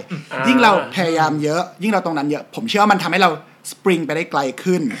ได้ยิ่งเราพยายามเยอะยิ่งเราตรงนั้นเยอะผมเชื่อว่ามันทำให้เราสปริงไปได้ไกล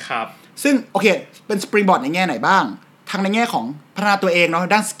ขึ้นซึ่งโอเคเป็นสปริงบอร์ดในแง่ไหนบ้างทั้งในแง่ของพัฒนาตัวเองเนาะ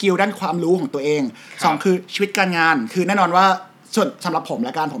ด้านสกิลด้านความรู้ของตัวเอง2คือชีวิตการงานคือแน่นอนว่าส่วนสำหรับผมแล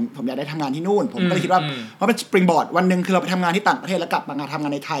ะการผมอยากได้ทำงานที่นู่นผมก็เลยคิดว่าเป็นสปริงบอร์ดวันนึงคือเราไปทำงานที่ต่างประเทศแล้วกลับมาทำงา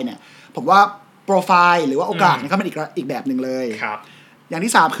นในไทยเนี่ยผมว่าโปรไฟล์หรือว่าโอกาสมันก็เป็นอีกแบบนึงเลยอย่าง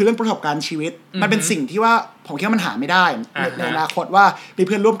ที่3คือเรื่องประสบการณ์ชีวิตมันเป็นสิ่งที่ว่าผมคิดว่ามันหาไม่ได้ในอนาคตว่ามีเ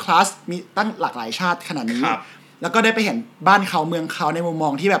พื่อนร่วมคลาสมีตั้งหลากหลายชาติขนาดนี้แล้วก็ได้ไปเห็นบ้านเขาเมืองเขาในมุมมอ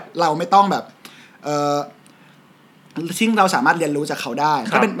งที่แบบเราไม่ต้องแบบ ซึ่งเราสามารถเรียนรู้จากเขาได้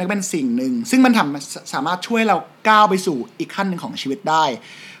ก็เป็นสิ่งหนึ่งซึ่งมันสามารถช่วยเราก้าวไปสู่อีกขั้นหนึ่งของชีวิตได้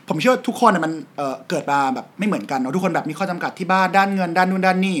ผมเชื่อว่าทุกคนมันเกิดมาแบบไม่เหมือนกันเนาะทุกคนแบบมีข้อจำกัดที่บ้านด้านเงินด้านนู่น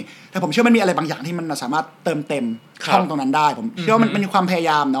ด้านนี่แต่ผมเชื่อมันมีอะไรบางอย่างที่มันสามารถเติมเต็มช่องตรงนั้นได้ผมเชื่อว่ามันมีความพยา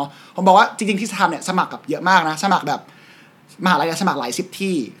ยามเนาะผมบอกว่าจริงๆที่ทำเนี่ยสมัครกับเยอะมากนะสมัครแบบมหาลัยสมัครหลาย10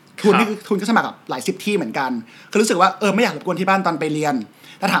ที่ทุนก็สมัครกับหลาย10ที่เหมือนกันคือรู้สึกว่าไม่อยากรบกวนที่บ้านตอนไปเรียน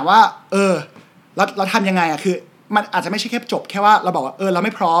แต่ถามว่าเราทำยังไงอะคือมันอาจจะไม่ใช่แค่จบแค่ว่าเราบอกว่าเราไ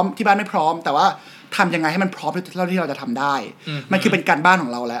ม่พร้อมที่บ้านไม่พร้อมแต่ว่าทำยังไงให้มันพร้อมเท่าที่เราจะทำได้มันคือเป็นการบ้านขอ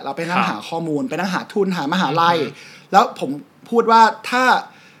งเราแล้วเราไปนั่งหาข้อมูลไปนั่งหาทุนหามหาลัยแล้วผมพูดว่าถ้า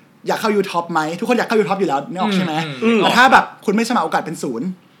อยากเข้า U-Top ไหมทุกคนอยากเข้า U-Top อยู่แล้วนึกออกใช่ไหมแต่ถ้าแบบคุณไม่สมัครโอกาสเป็น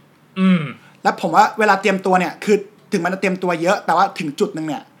0แล้วผมว่าเวลาเตรียมตัวเนี่ยคือถึงมันจะเตรียมตัวเยอะแต่ว่าถึงจุดนึง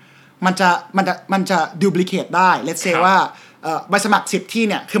เนี่ยมันจะ duplicate ได้ let's say ว่าใบสมัคร10ที่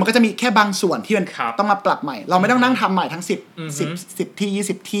เนี่ยคือมันก็จะมีแค่บางส่วนที่มันต้องมาปรับใหม่เราไม่ต้องนั่งทำใหม่ทั้ง10ที่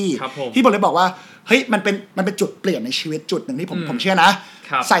20ที่ที่ผมเลยบอกว่าเฮ้ยมันเป็นจุดเปลี่ยนในชีวิตจุดหนึ่งที่ผมเชื่อนะ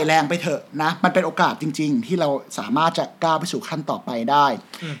ใส่แรงไปเถอะนะมันเป็นโอกาสจริงๆที่เราสามารถจะก้าวไปสู่ขั้นต่อไปได้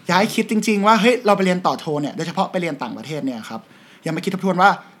อยากให้คิดจริงๆว่าเฮ้ยเราไปเรียนต่อโทเนี่ยโดยเฉพาะไปเรียนต่างประเทศเนี่ยครับยังไม่คิดทบทวนว่า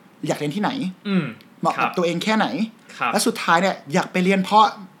อยากเรียนที่ไหนเหมาะกับตัวเองแค่ไหนและสุดท้ายเนี่ยอยากไปเรียนเพราะ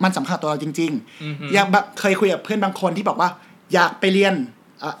มันสำคัญตัวเราจริงๆอย่างแบบเคยคุยกับเพื่อนบางคนที่บอกว่าอยากไปเรียน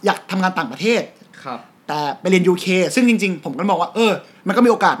อยากทำงานต่างประเทศแต่ไปเรียน UK ซึ่งจริงๆผมก็มองว่ามันก็มี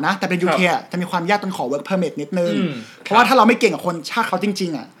โอกาสนะแต่เป็น UK จะมีความยากต้องขอ work permit นิดนึงเพราะว่าถ้าเราไม่เก่งกับคนชาติเขาจริ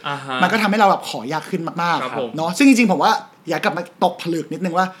งๆมันก็ทำให้เราแบบขอยากขึ้นมากๆเนาะซึ่งจริงๆผมว่าอยากกลับมาตกผลึกนิดนึ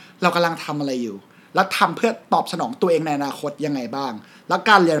งว่าเรากำลังทำอะไรอยู่แล้วทำเพื่อตอบสนองตัวเองในอนาคตยังไงบ้างแล้ว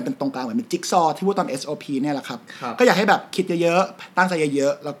การเรียนเป็นตรงกลางเหมือนเป็นจิ๊กซอว์ที่พูดตอน SOP เนี่ยแหละครับก็อยากให้แบบคิดเยอะๆตั้งใจเยอ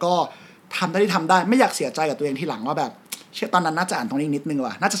ะๆแล้วก็ทำได้ที่ทำได้ไม่อยากเสียใจกับตัวเองทีหลังว่าแบบเชื่อตอนนั้นน่าจะอ่านตรงนี้นิดนึง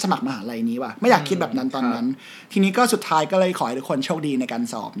ว่ะน่าจะสมัครมหาลัยนี้ว่ะไม่อยากคิดแบบนั้นตอนนั้นทีนี้ก็สุดท้ายก็เลยขอให้ทุกคนโชคดีในการ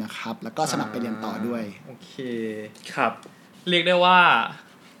สอบนะครับแล้วก็สมัครไปเรียนต่อด้วยโอเคครับเรียกได้ว่า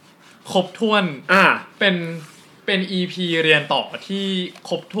ครบถ้วนเป็น EP เรียนต่อที่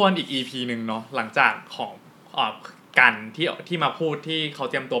ครบถ้วนอีก EP นึงเนาะหลังจากของกันที่มาพูดที่เขา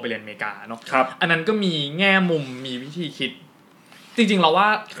เตรียมตัวไปเรียนอเมริกาเนาะอันนั้นก็มีแง่มุมมีวิธีคิดจริงๆเราว่า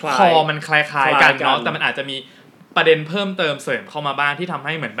คอมันคล้ายๆกันเนาะแต่มันอาจจะมีประเด็นเพิ่มเติมเสริมเข้ามาบ้างที่ทำใ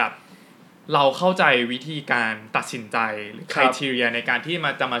ห้เหมือนแบบเราเข้าใจวิธีการตัดสินใจหรือ criteria ในการที่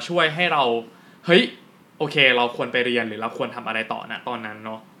จะมาช่วยให้เราเฮ้ยโอเคเราควรไปเรียนหรือเราควรทำอะไรต่อนะตอนนั้นเ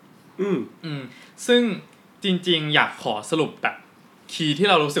นาะซึ่งจริงๆอยากขอสรุปแบบคีย์ที่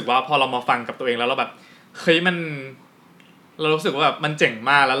เรารู้สึกว่าพอเรามาฟังกับตัวเองแล้วเราแบบเฮ้ยเรารู้สึกว่าแบบมันเจ๋ง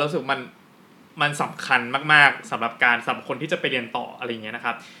มากแล้วรู้สึกมันสำคัญมากๆสำหรับคนที่จะไปเรียนต่ออะไรอย่างเงี้ยนะค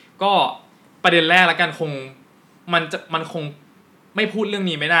รับก็ประเด็นแรกแล้วกันมันคงไม่พูดเรื่อง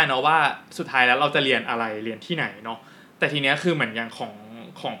นี้ไม่ได้เนาะว่าสุดท้ายแล้วเราจะเรียนอะไรเรียนที่ไหนเนาะแต่ทีเนี้ยคือเหมือนอย่าง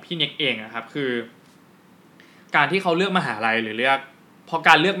ของพี่เน็กเองนะครับคือการที่เขาเลือกมหาลัยหรือเลือกพอก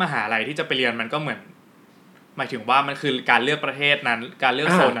ารเลือกมหาลัยที่จะไปเรียนมันก็เหมือนหมายถึงว่ามันคือการเลือกประเทศนั้นการเลือก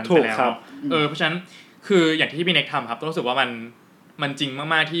โซนนั้นไปแล้วเพราะฉะนั้นคืออย่างที่พี่เน็กทำครับต้องรู้สึกว่ามันจริง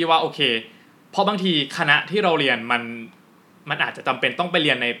มากๆที่ว่าโอเคเพราะบางทีคณะที่เราเรียนมันอาจจะจำเป็นต้องไปเ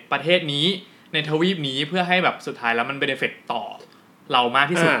รียนในประเทศนี้ในทวีปนี้เพื่อให้แบบสุดท้ายแล้วมันเบเนฟิตต่อเรามาก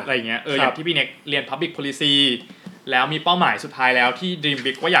ที่สุดอะไรเงี้ยอย่างที่พี่เน็กเรียน Public Policy แล้วมีเป้าหมายสุดท้ายแล้วที่ Dream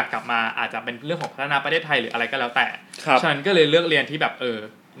Big ว่าอยากกลับมาอาจจะเป็นเรื่องของพัฒนาประเทศไทยหรืออะไรก็แล้วแต่ฉะนั้นก็เลยเลือกเรียนที่แบบ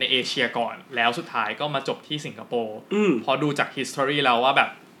ในเอเชียก่อนแล้วสุดท้ายก็มาจบที่สิงคโปร์พอดูจาก history แล้วว่าแบบ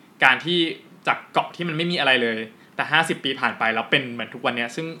การที่จากเกาะที่มันไม่มีอะไรเลยแต่50ปีผ่านไปแล้วเป็นเหมือนทุกวันนี้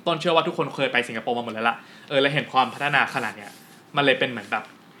ซึ่งต้นเชื่อว่าทุกคนเคยไปสิงคโปร์มาหมดแล้วล่ะแล้วเห็นความพัฒนาขนาดเนี้ยมันเลยเป็นเหมือนแบบ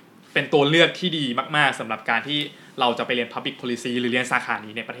เป็นตัวเลือกที่ดีมากๆสำหรับการที่เราจะไปเรียน Public Policy หรือเรียนสาขา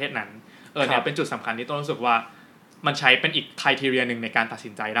นี้ในประเทศนั้นเนี่ยเป็นจุดสำคัญที่ต้นรู้สึกว่ามันใช้เป็นอีก criteria นึงในการตัดสิ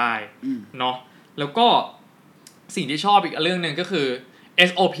นใจได้เนาะแล้วก็สิ่งที่ชอบอีกเรื่องนึงก็คือ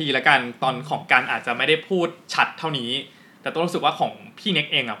SOP ละกันตอนของการอาจจะไม่ได้พูดชัดเท่านี้แต่ต้นรู้สึกว่าของพี่เน็ก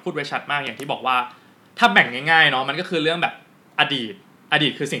เองพูดไว้ชัดมากอย่างที่บอกว่าถ้าแบ่งง่ายๆเนาะมันก็คือเรื่องแบบอดี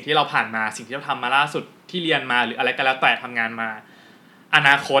ตคือสิ่งที่เราผ่านมาสิ่งที่เราทำมาล่าสุดที่เรียนมาหรืออะไรก็แล้วแต่ทำงานมาอน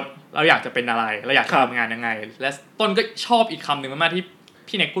าคตเราอยากจะเป็นอะไรเราอยากทำงานยังไงและต้นก็ชอบอีกคำหนึ่งมากๆที่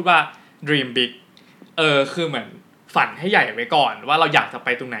พี่เน็กพูดว่า dream big คือเหมือนฝันให้ใหญ่ไว้ก่อนว่าเราอยากจะไป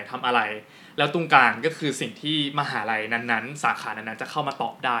ตรงไหนทำอะไรแล้วตรงกลางก็คือสิ่งที่มหาลัยนั้นๆสาขานั้นๆจะเข้ามาต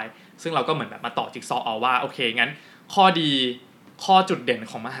อบได้ซึ่งเราก็เหมือนแบบมาต่อจิ๊กซอว์เอาว่าโอเคงั้นข้อดีข้อจุดเด่น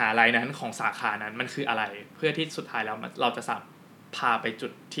ของมหาลัยนั้นของสาขานั้นมันคืออะไรเพื่อที่สุดท้ายแล้วเราจะสามารถพาไปจุ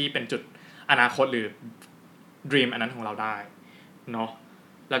ดที่เป็นจุดอนาคตหรือ dream อันนั้นของเราได้เนาะ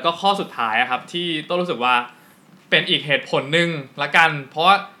แล้วก็ข้อสุดท้ายครับที่ต้นรู้สึกว่าเป็นอีกเหตุผลนึงละกันเพราะ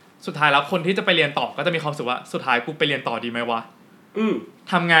สุดท้ายแล้วคนที่จะไปเรียนต่อก็จะมีความรู้สึกว่าสุดท้ายกูไปเรียนต่อดีไหมวะ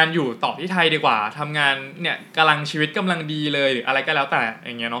ทำงานอยู่ต่อที่ไทยดีกว่าทำงานเนี่ยชีวิตกำลังดีเลยหรืออะไรก็แล้วแต่อ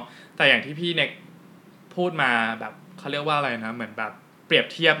ย่างเงี้ยเนาะแต่อย่างที่พี่เน็กพูดมาแบบเขาเรียกว่าอะไรนะเหมือนแบบเปรียบ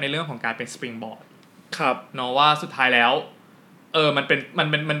เทียบในเรื่องของการเป็นสปริงบอร์ดครับเนาะว่าสุดท้ายแล้วมัน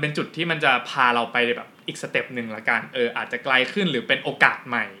เป็นจุดที่มันจะพาเราไปแบบอีกสเต็ปนึงละกันอาจจะไกลขึ้นหรือเป็นโอกาส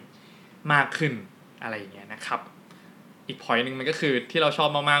ใหม่มากขึ้นอะไรอย่างเงี้ยนะครับอีก point นึงมันก็คือที่เราชอบ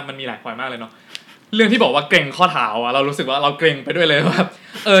มากๆมันมีหลาย point มากเลยเนาะเรื่องที่บอกว่าเกรงข้อเท้าอ่ะเรารู้สึกว่าเราเกรงไปด้วยเลยว่า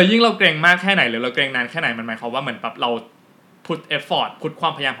ยิ่งเราเกรงมากแค่ไหนหรือเราเกรงนานแค่ไหนมันหมายความว่าเหมือนแบบเราput effort put ควา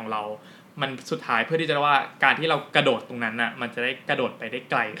มพยายามของเรามันสุดท้ายเพื่อที่จะว่าการที่เรากระโดดตรงนั้นน่ะมันจะได้กระโดดไปได้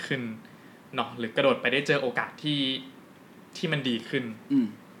ไกลขึ้นเนาะหรือกระโดดไปได้เจอโอกาสที่มันดีขึ้น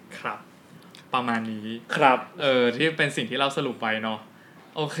ครับประมาณนี้ครับที่เป็นสิ่งที่เราสรุปไว้เนาะ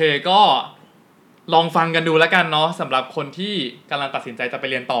โอเคก็ลองฟังกันดูแล้วกันเนาะสำหรับคนที่กำลังตัดสินใจจะไป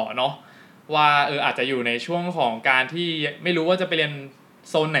เรียนต่อเนาะว่าอาจจะอยู่ในช่วงของการที่ไม่รู้ว่าจะไปเรียน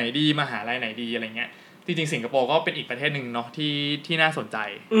โซนไหนดีมหาลัยไหนดีอะไรเงี้ยจริงๆสิงคโปร์ก็เป็นอีกประเทศนึงเนาะที่น่าสนใจ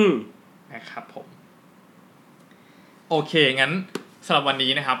นะครับผมโอเคงั้นสำหรับวัน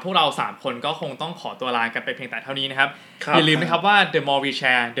นี้นะครับพวกเรา3คนก็คงต้องขอตัวลากันไปเพียงแต่เท่านี้นะครับอย่าลืมนะครับว่า the more we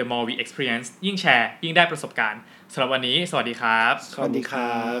share the more we experience ยิ่งแชร์ยิ่งได้ประสบการณ์สำหรับวันนี้สวัสดีครับสวัสดีค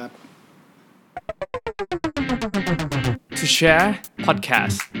รับ To share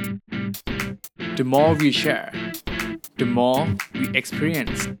podcast the more we share the more we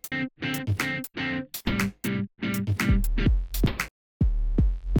experience